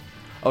blanks.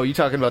 Oh, you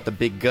talking about the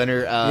big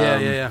gunner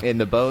yeah. in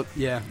the boat?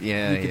 Yeah.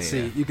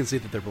 You can see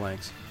that they're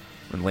blanks.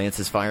 When Lance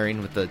is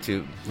firing with the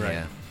two. Right.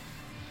 Yeah.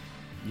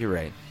 You're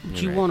right.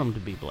 But you want them to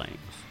be blanks.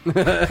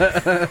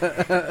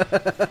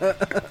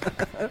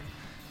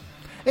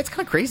 It's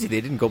kind of crazy they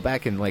didn't go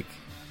back and like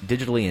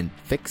digitally and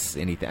fix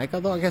anything. I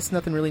guess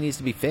nothing really needs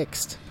to be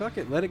fixed. Fuck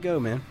it. Let it go,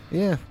 man.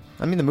 Yeah.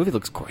 I mean, the movie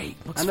looks great.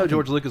 I know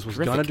George Lucas was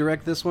going to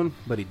direct this one,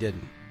 but he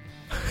didn't.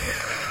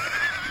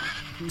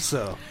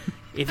 So,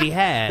 if he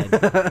had,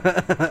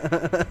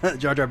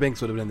 Jar Jar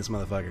Binks would have been this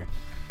motherfucker.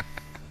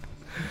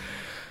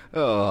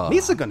 Oh.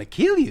 He's going to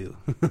kill you.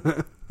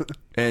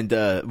 And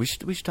we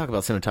should talk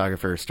about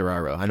cinematographer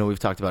Storaro. I know we've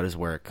talked about his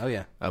work. Oh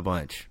yeah, a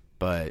bunch.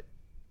 But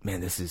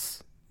man, this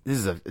is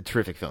a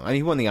terrific film. I mean,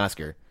 he won the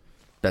Oscar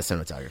Best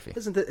Cinematography.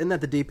 Isn't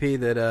that the DP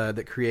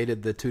that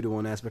created the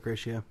 2-to-1 aspect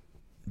ratio?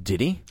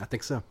 Did he? I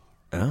think so.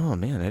 Oh,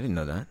 man, I didn't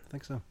know that. I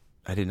think so.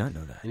 I did not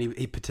know that. And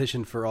he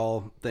petitioned for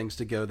all things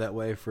to go that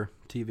way for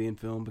TV and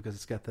film because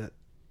it's got that,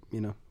 you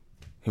know.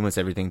 He wants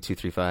everything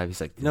 2-3-5. He's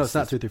like, no, it's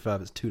not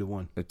 2-3-5. It's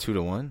 2-to-1.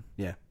 2-to-1?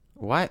 Yeah.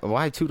 Why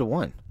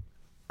 2-to-1?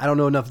 I don't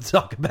know enough to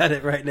talk about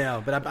it right now,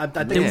 but I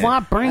think Then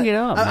why bring it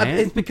up, man?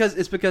 It's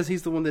because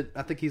he's the one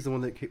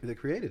that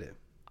created it.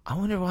 I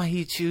wonder why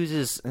he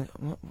chooses.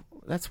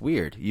 That's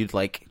weird. You'd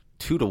like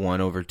 2-to-1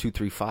 over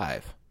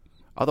 2.35.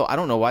 Although I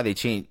don't know why they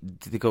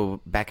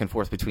go back and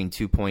forth between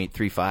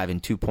 2.35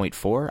 and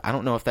 2.4. I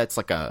don't know if that's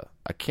like a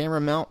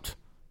camera mount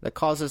that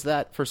causes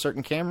that for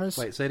certain cameras.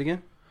 Wait, say it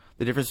again.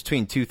 The difference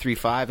between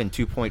 2.35 and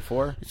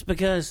 2.4? It's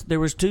because there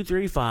was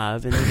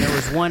 2.35 and then there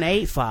was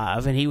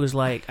 1.85, and he was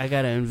like, I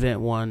got to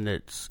invent one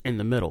that's in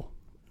the middle.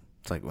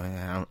 It's like,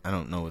 well, I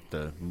don't know what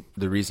the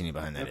reasoning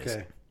behind that is.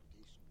 Okay.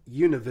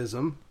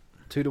 Univism,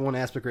 2-to-1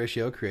 aspect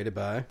ratio, created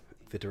by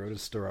Vittorio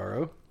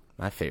Storaro.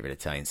 My favorite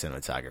Italian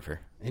cinematographer.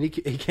 And he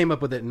came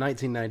up with it in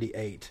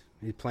 1998.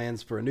 He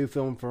plans for a new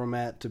film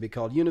format to be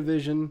called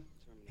Univision.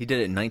 He did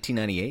it in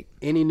 1998?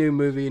 Any new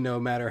movie, no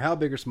matter how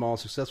big or small,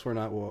 successful or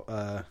not,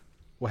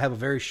 will have a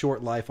very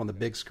short life on the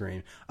big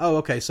screen. Oh,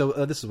 okay, so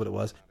this is what it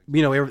was.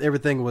 You know,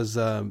 everything was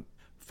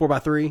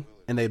 4x3,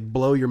 and they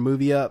blow your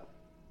movie up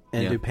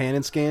and do pan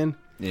and scan.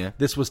 Yeah.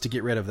 This was to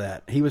get rid of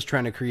that. He was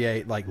trying to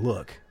create, like,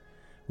 look,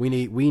 we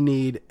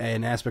need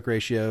an aspect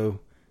ratio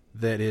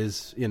that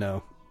is, you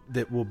know,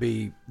 that will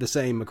be the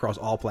same across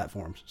all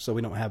platforms, so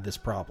we don't have this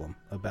problem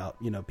about,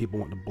 you know, people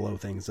wanting to blow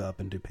things up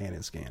and do pan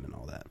and scan and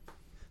all that.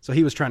 So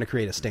he was trying to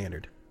create a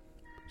standard.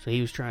 So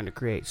he was trying to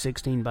create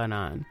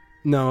 16:9.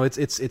 No,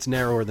 it's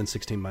narrower than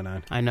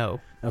 16:9. I know.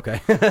 Okay.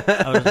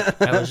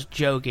 I was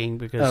joking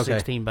because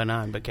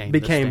 16:9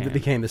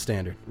 became the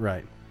standard.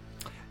 Right.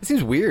 It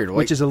seems weird.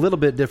 Which is a little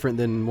bit different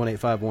than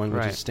 1851,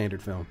 which is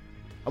standard film.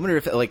 I wonder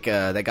if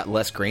that got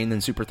less grain than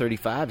Super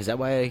 35. Is that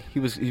why he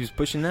was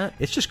pushing that?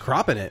 It's just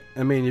cropping it.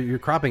 I mean, you're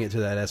cropping it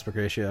to that aspect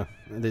ratio.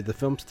 The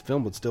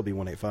film would still be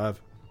 1.85,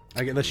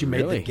 unless you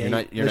made the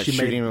gate. You're not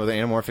shooting it with an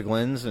anamorphic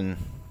lens and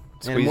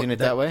squeezing it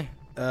that way.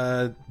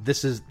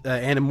 This is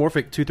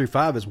anamorphic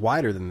 235 is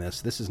wider than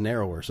this. This is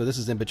narrower, so this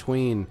is in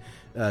between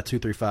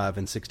 235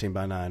 and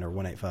 16:9 or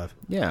 1.85.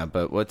 Yeah,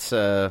 but what's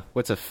a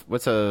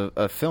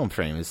film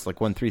frame? It's like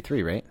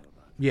 133, right?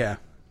 Yeah.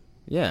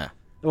 Yeah.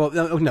 Well,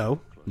 no.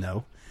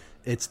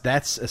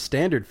 That's a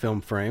standard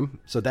film frame,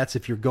 so that's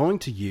if you're going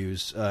to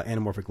use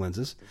anamorphic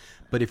lenses.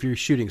 But if you're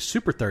shooting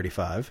Super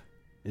 35,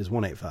 is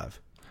 1.85.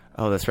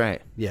 Oh, that's right.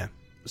 Yeah.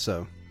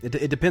 So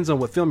it depends on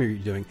what film you're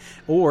doing,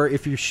 or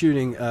if you're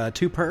shooting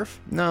 2-perf.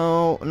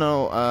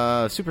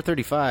 No. Super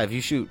 35, you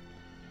shoot.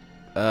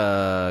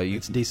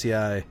 It's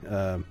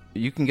DCI.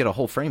 You can get a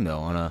whole frame though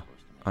on a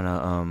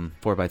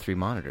 4x3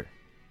 monitor.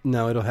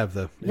 No, it'll have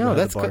the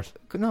that's bars.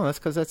 That's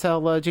because that's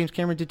how James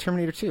Cameron did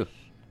Terminator 2.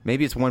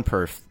 Maybe it's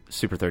 1-perf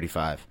Super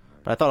 35,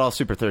 but I thought all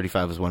Super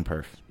 35 was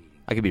 1-perf.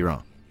 I could be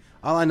wrong.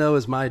 All I know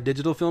is my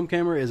digital film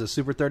camera is a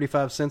Super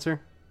 35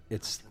 sensor.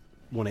 It's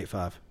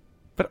 1.85.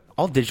 But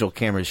all digital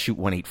cameras shoot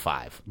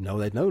 1.85. No,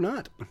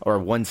 not. Or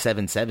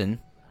 1.77.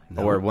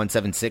 No. Or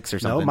 1.76 or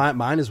something. No,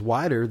 mine is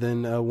wider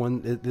than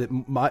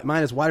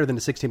mine is wider than a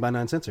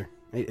 16:9 sensor.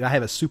 I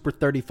have a Super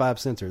 35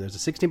 sensor. There's a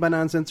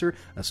 16:9 sensor,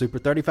 a Super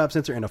 35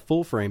 sensor, and a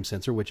full frame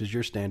sensor, which is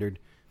your standard.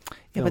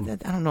 Yeah,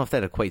 but I don't know if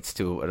that equates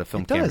to what a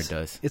film camera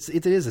does.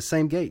 It is the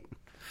same gate.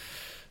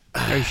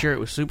 Are you sure it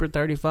was Super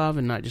 35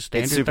 and not just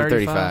standard It's Super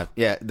 35?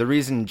 Yeah, the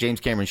reason James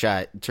Cameron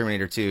shot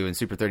Terminator 2 and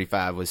Super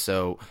 35 was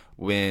so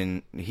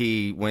when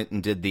he went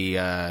and did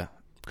the...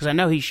 Because I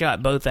know he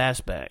shot both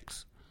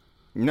aspects.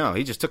 No,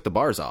 he just took the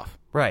bars off.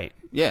 Right.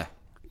 Yeah.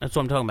 That's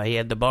what I'm talking about. He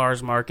had the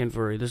bars marking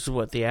for this is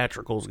what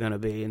theatrical's going to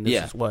be, and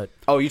this is what...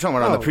 Oh, you're talking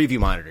about on the preview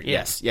monitor.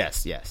 Yeah.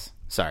 Yes.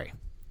 Sorry.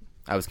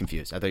 I was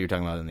confused. I thought you were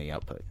talking about in the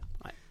output.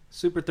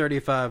 Super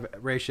 35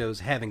 ratios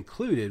have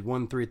included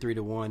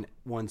 1:33:1,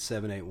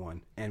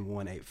 1:7:8:1, and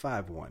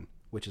 1:8:5:1,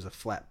 which is a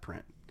flat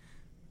print.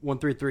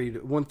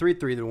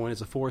 1:33:1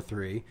 is a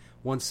 4:3,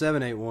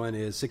 1:7:8:1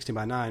 is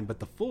 16:9, but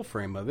the full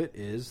frame of it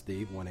is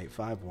the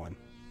 1:8:5:1,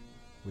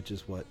 which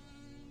is what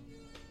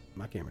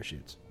my camera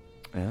shoots.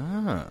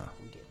 Ah.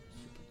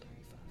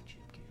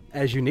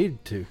 As you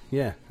need to,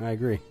 yeah, I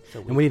agree.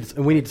 So we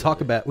need to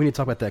talk about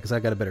that because I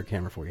got a better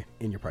camera for you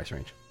in your price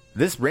range.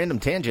 This random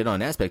tangent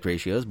on aspect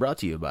ratio is brought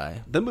to you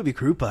by The Movie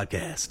Crew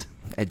Podcast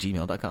at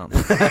gmail.com.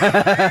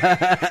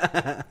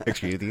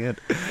 Excuse the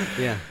end.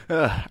 Yeah.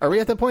 Are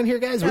we at that point here,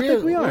 guys? I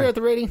think we are. We're at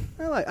the rating.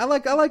 I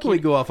like when we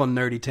go off on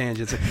nerdy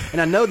tangents,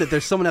 and I know that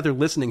there's someone out there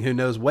listening who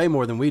knows way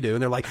more than we do,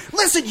 and they're like,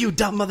 "Listen, you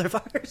dumb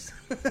motherfuckers!"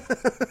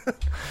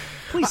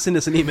 Please send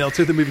us an email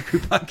to the Movie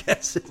Crew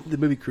Podcast,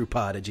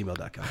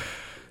 themoviecrewpod@gmail.com.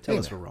 Tell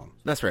us we're wrong.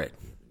 That's right.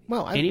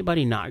 Well,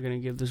 anybody not going to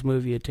give this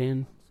movie a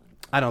 10?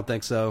 I don't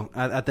think so.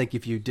 I think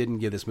if you didn't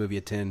give this movie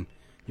a 10,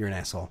 you're an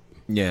asshole.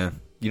 Yeah.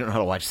 You don't know how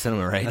to watch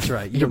cinema, right? That's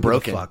right. You're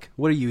broken. Fuck.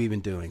 What are you even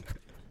doing?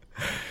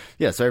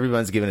 Yeah, so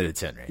everyone's giving it a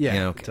 10, right?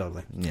 Yeah, okay.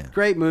 Totally. Yeah.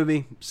 Great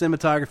movie.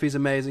 Cinematography's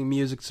amazing.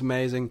 Music's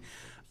amazing.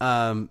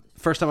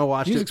 First time I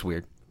watched Music's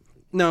weird.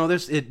 No,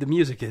 the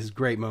music has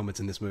great moments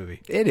in this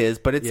movie. It is,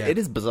 but it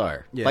is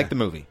bizarre. Yeah. Like the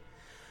movie.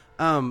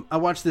 I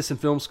watched this in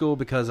film school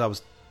because I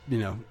was, you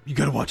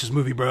got to watch this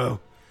movie, bro.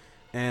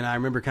 And I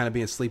remember kind of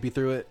being sleepy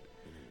through it.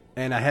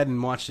 And I hadn't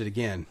watched it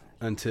again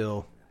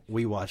until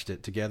we watched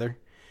it together.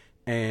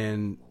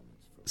 And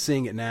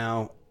seeing it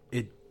now,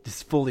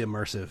 it's fully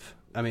immersive.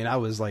 I mean, I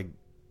was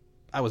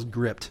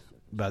gripped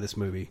by this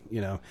movie,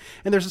 you know.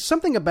 And there's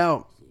something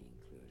about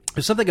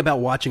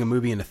watching a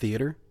movie in a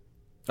theater.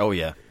 Oh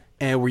yeah.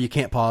 And where you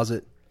can't pause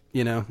it,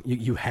 you know,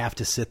 you have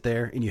to sit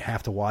there and you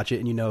have to watch it,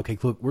 and you know, okay,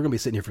 look, we're gonna be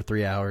sitting here for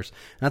 3 hours,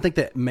 and I think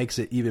that makes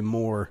it even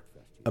more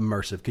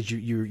immersive because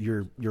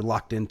you're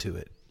locked into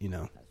it, you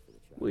know.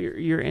 Well,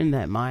 you're in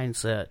that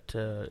mindset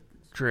to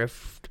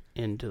drift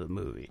into the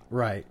movie,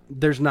 right?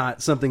 There's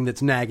not something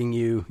that's nagging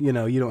you, you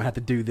know. You don't have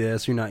to do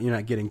this. You're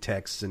not getting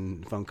texts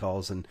and phone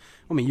calls, and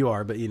I mean you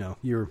are, but you know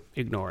you're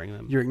ignoring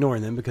them. You're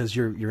ignoring them because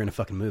you're in a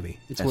fucking movie.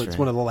 It's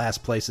one of the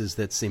last places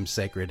that seems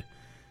sacred.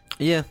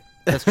 Yeah,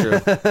 that's true.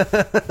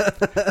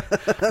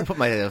 I put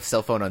my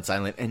cell phone on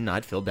silent and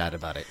not feel bad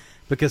about it.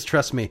 Because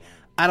trust me,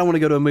 I don't want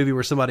to go to a movie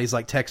where somebody's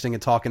like texting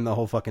and talking the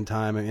whole fucking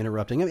time and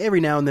interrupting. Every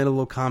now and then a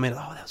little comment,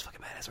 oh, that was fucking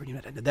badass, or you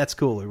know, that's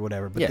cool or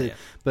whatever. But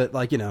but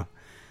like, you know,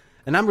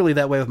 and I'm really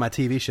that way with my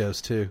TV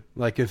shows too.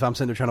 Like if I'm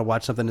sitting there trying to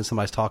watch something and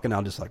somebody's talking,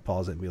 I'll just like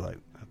pause it and be like,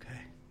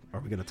 okay, are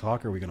we going to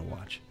talk or are we going to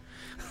watch?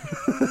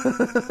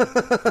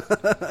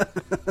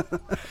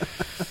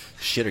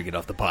 Shit or get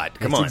off the pot.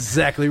 Come That's on.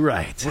 Exactly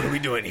right. What are we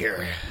doing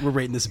here? We're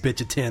rating this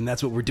bitch a 10.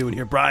 That's what we're doing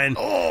here, Brian.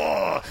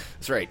 Oh,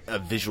 that's right. A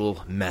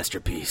visual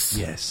masterpiece.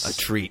 Yes. A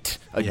treat.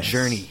 A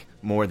journey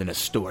more than a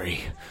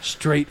story.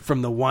 Straight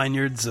from the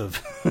vineyards of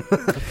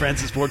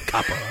Francis Ford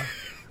Coppola.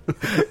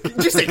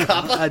 Did you say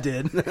Coppa? I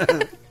did.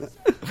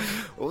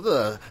 Oh,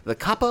 the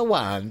Coppa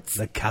wines.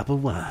 The Coppa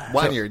wines.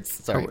 Vineyards.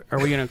 Sorry. Are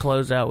we going to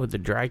close out with the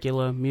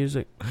Dracula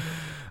music?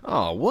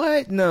 Oh,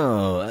 what?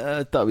 No.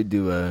 I thought we'd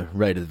do a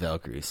Ride of the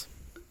Valkyries.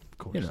 Of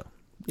course. You know.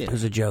 Yeah.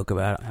 There's a joke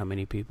about how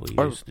many people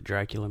use the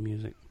Dracula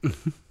music.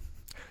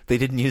 They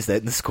didn't use that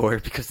in the score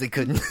because they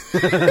couldn't.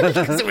 Because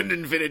it wasn't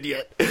invented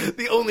yet.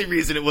 The only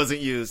reason it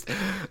wasn't used.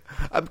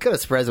 I'm kind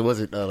of surprised it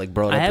wasn't like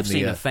brought up. I have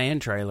seen a fan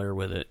trailer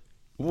with it.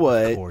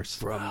 What? Of course.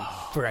 From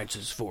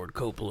Francis Ford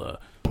Coppola.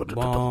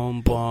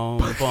 Boom, boom,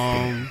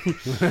 boom.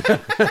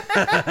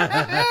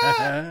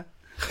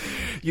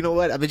 You know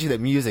what? I bet you that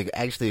music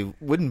actually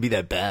wouldn't be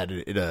that bad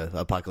in an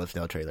Apocalypse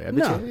Now trailer. I bet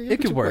No, you, it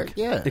could work.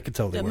 Yeah. It could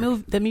totally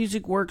work. The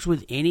music works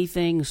with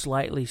anything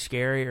slightly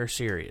scary or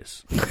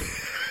serious.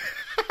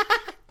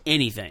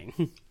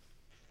 Anything.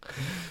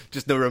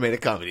 Just no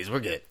romantic comedies. We're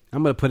good.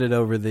 I'm going to put it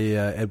over the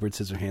Edward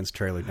Scissorhands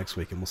trailer next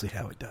week, and we'll see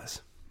how it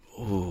does.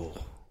 Ooh.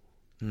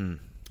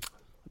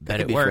 Bet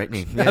it works.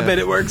 Yeah. I bet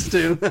it works,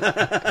 too.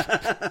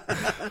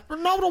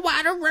 Ronaldo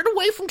Wider ran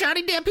away from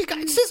Johnny Depp. He's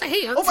got scissor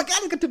hands. Oh, my God,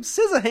 he's got them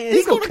scissor hands.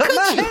 He's going to gonna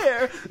cut cut my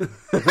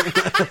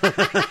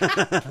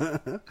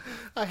hair.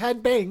 I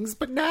had bangs,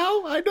 but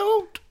now I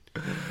don't.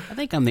 I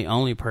think I'm the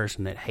only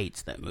person that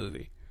hates that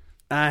movie.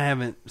 I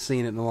haven't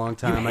seen it in a long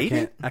time. You hate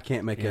it? I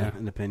can't make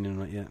an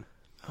opinion on it yet.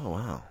 Oh,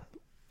 wow.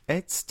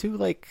 It's too,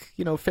 like,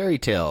 you know, fairy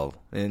tale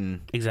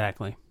and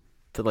Exactly.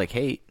 to, like,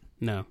 hate.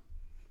 No.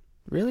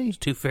 Really? It's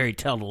too fairy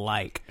tale to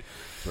like.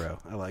 Bro,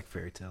 I like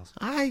fairy tales.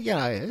 I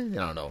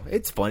don't know.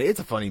 It's funny. It's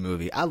a funny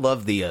movie. I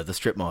love the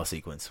strip mall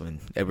sequence when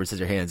Edward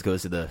Scissorhands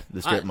goes to the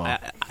strip mall.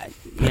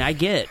 I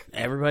get it.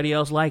 Everybody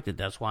else liked it.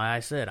 That's why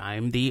I said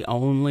I'm the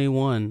only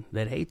one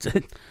that hates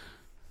it.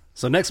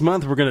 So next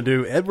month we're going to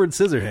do Edward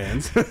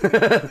Scissorhands.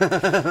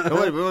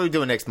 What are we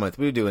doing next month?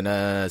 We're doing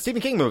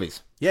Stephen King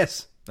movies.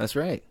 Yes. That's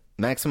right.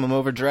 Maximum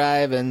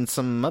Overdrive and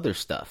some other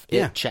stuff.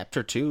 Yeah.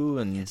 Chapter 2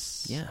 and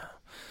yeah.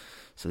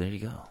 So there you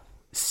go.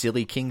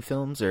 Silly King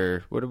films,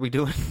 or what are we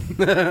doing?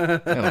 I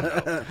don't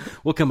know.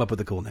 We'll come up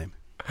with a cool name.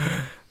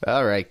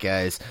 All right,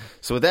 guys.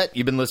 So with that,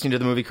 you've been listening to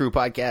the Movie Crew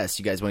podcast.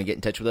 You guys want to get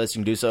in touch with us, you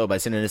can do so by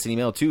sending us an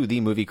email to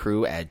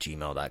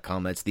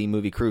themoviecrew@gmail.com. That's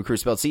themoviecrew, crew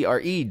spelled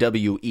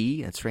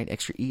CREWE. That's right,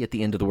 extra E at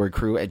the end of the word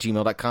crew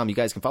 @gmail.com. You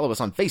guys can follow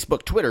us on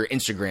Facebook, Twitter,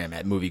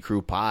 Instagram @Movie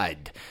Crew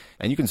Pod.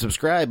 And you can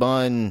subscribe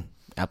on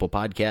Apple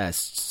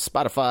Podcasts,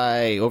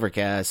 Spotify,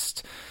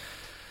 Overcast,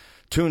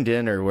 Tuned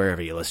In, or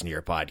wherever you listen to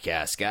your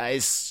podcasts,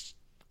 guys.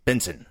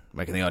 Benson,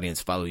 where can the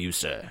audience follow you,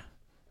 sir?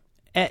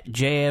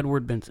 @J.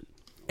 Edward Benson.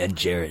 And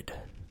Jared,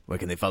 where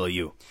can they follow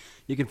you?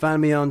 You can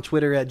find me on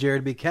Twitter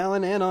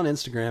 @JaredB. and on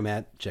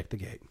Instagram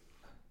 @CheckTheGate. You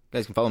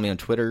guys can follow me on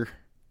Twitter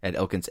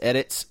 @Elkins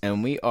Edits,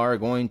 and we are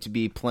going to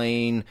be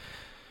playing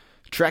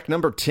track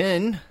number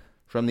 10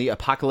 from the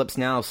Apocalypse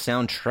Now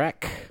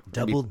soundtrack.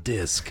 Double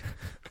disc.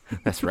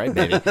 That's right,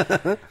 baby. And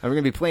we're going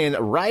to be playing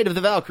Ride of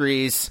the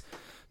Valkyries,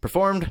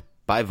 performed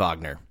by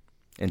Wagner.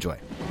 Enjoy.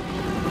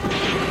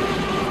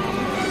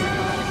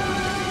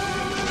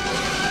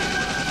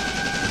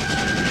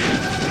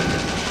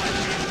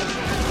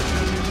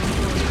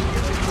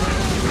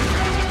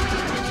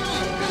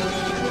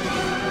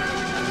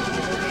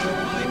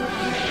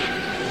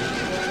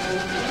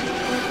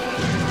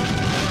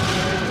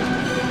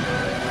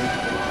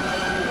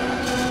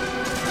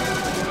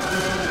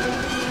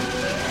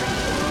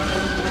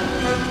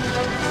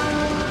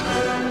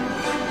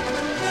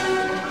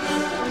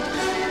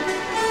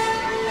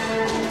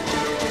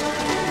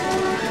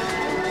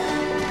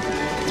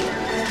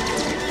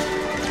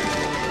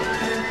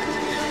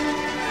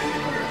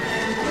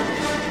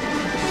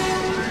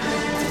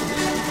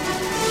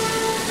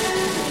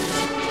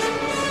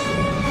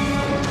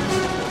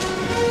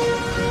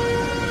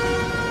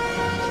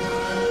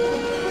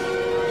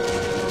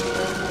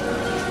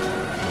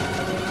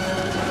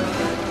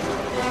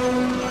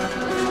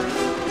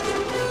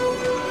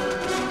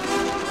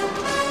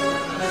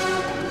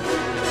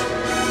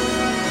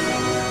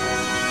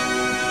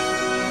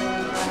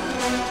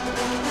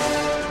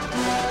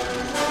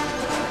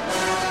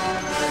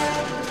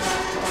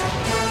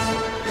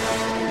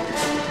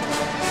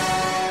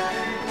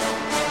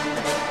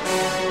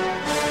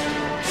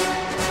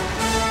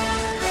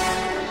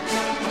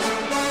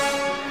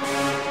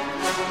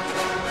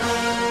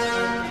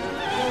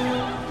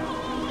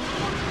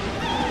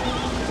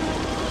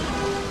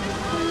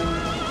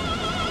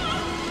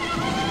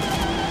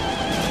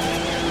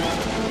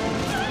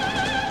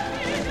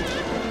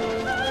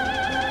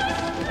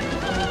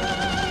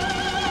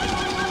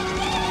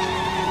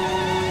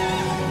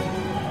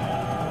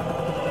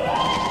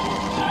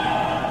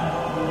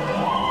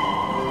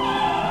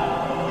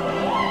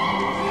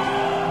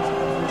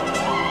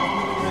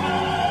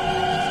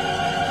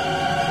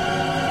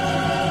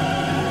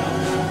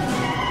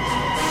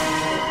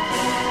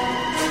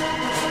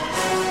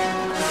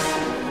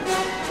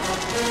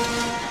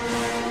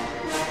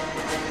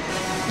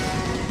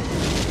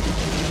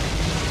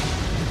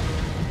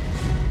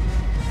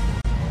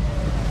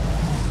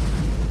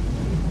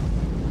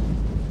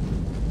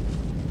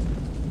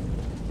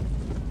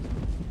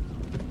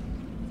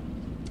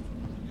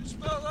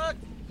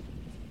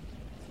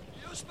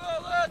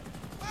 smell that?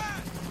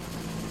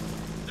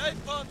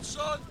 Napalm,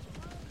 son.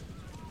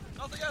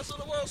 Nothing else in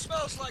the world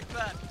smells like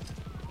that.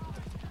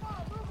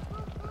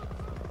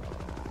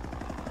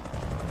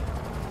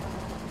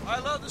 I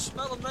love the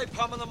smell of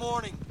napalm in the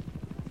morning.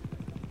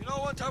 You know,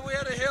 one time we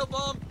had a hail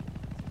bomb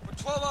for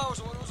 12 hours,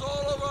 and when it was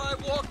all over, I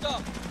walked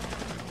up.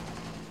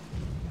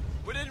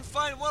 We didn't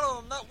find one of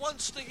them, not one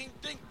stinking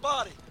dink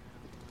body.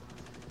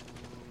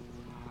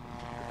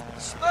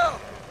 The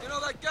smell, you know,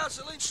 that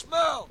gasoline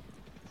smell.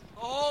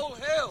 The whole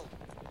hill.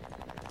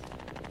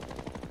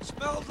 It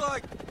smelled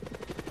like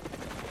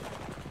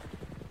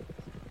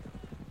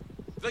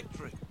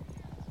victory.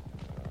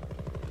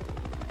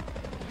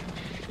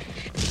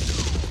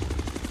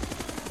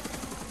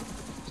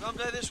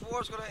 Someday this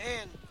war's gonna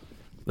end.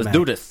 Let's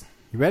do this.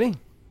 You ready?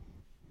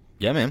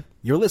 Yeah, man.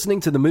 You're listening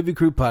to the Movie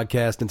Crew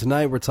podcast, and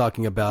tonight we're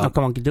talking about... Oh,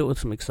 come on, do it with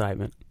some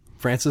excitement.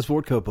 Francis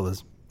Ford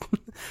Coppola's.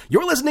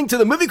 You're listening to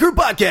the Movie Crew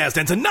podcast,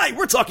 and tonight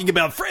we're talking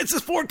about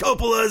Francis Ford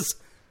Coppola's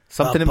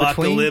something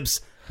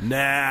Apocalypse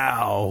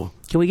Now.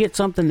 Can we get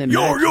something that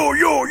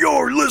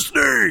You're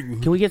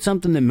listening. Can we get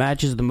something that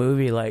matches the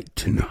movie, like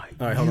tonight?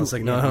 All right, hold on a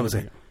second. No, hold on a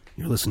second.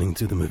 You're listening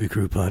to the Movie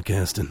Crew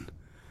podcast, and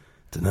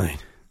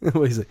tonight...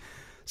 what is it?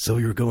 So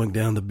you're going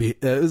down the beach.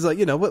 It was like,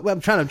 you know,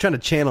 I'm trying to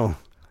channel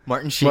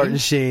Martin Sheen. Martin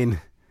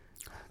Sheen.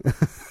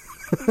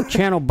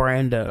 Channel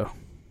Brando.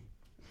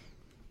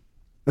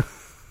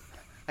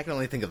 I can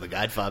only think of the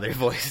Godfather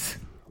voice.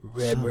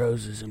 Red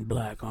roses and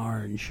black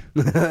orange.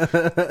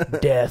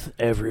 Death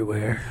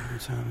everywhere.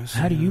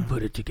 How do you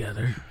put it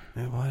together?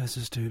 Man, why does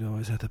this dude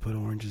always have to put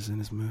oranges in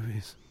his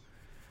movies?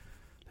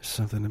 There's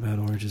something about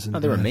oranges in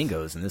there were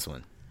mangoes in this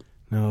one.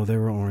 No, there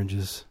were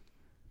oranges.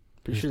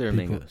 Pretty sure there were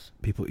mangoes.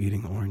 People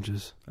eating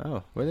oranges.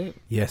 Oh, were they?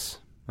 Yes.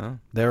 Oh.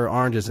 There are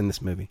oranges in this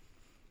movie.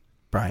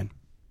 Brian.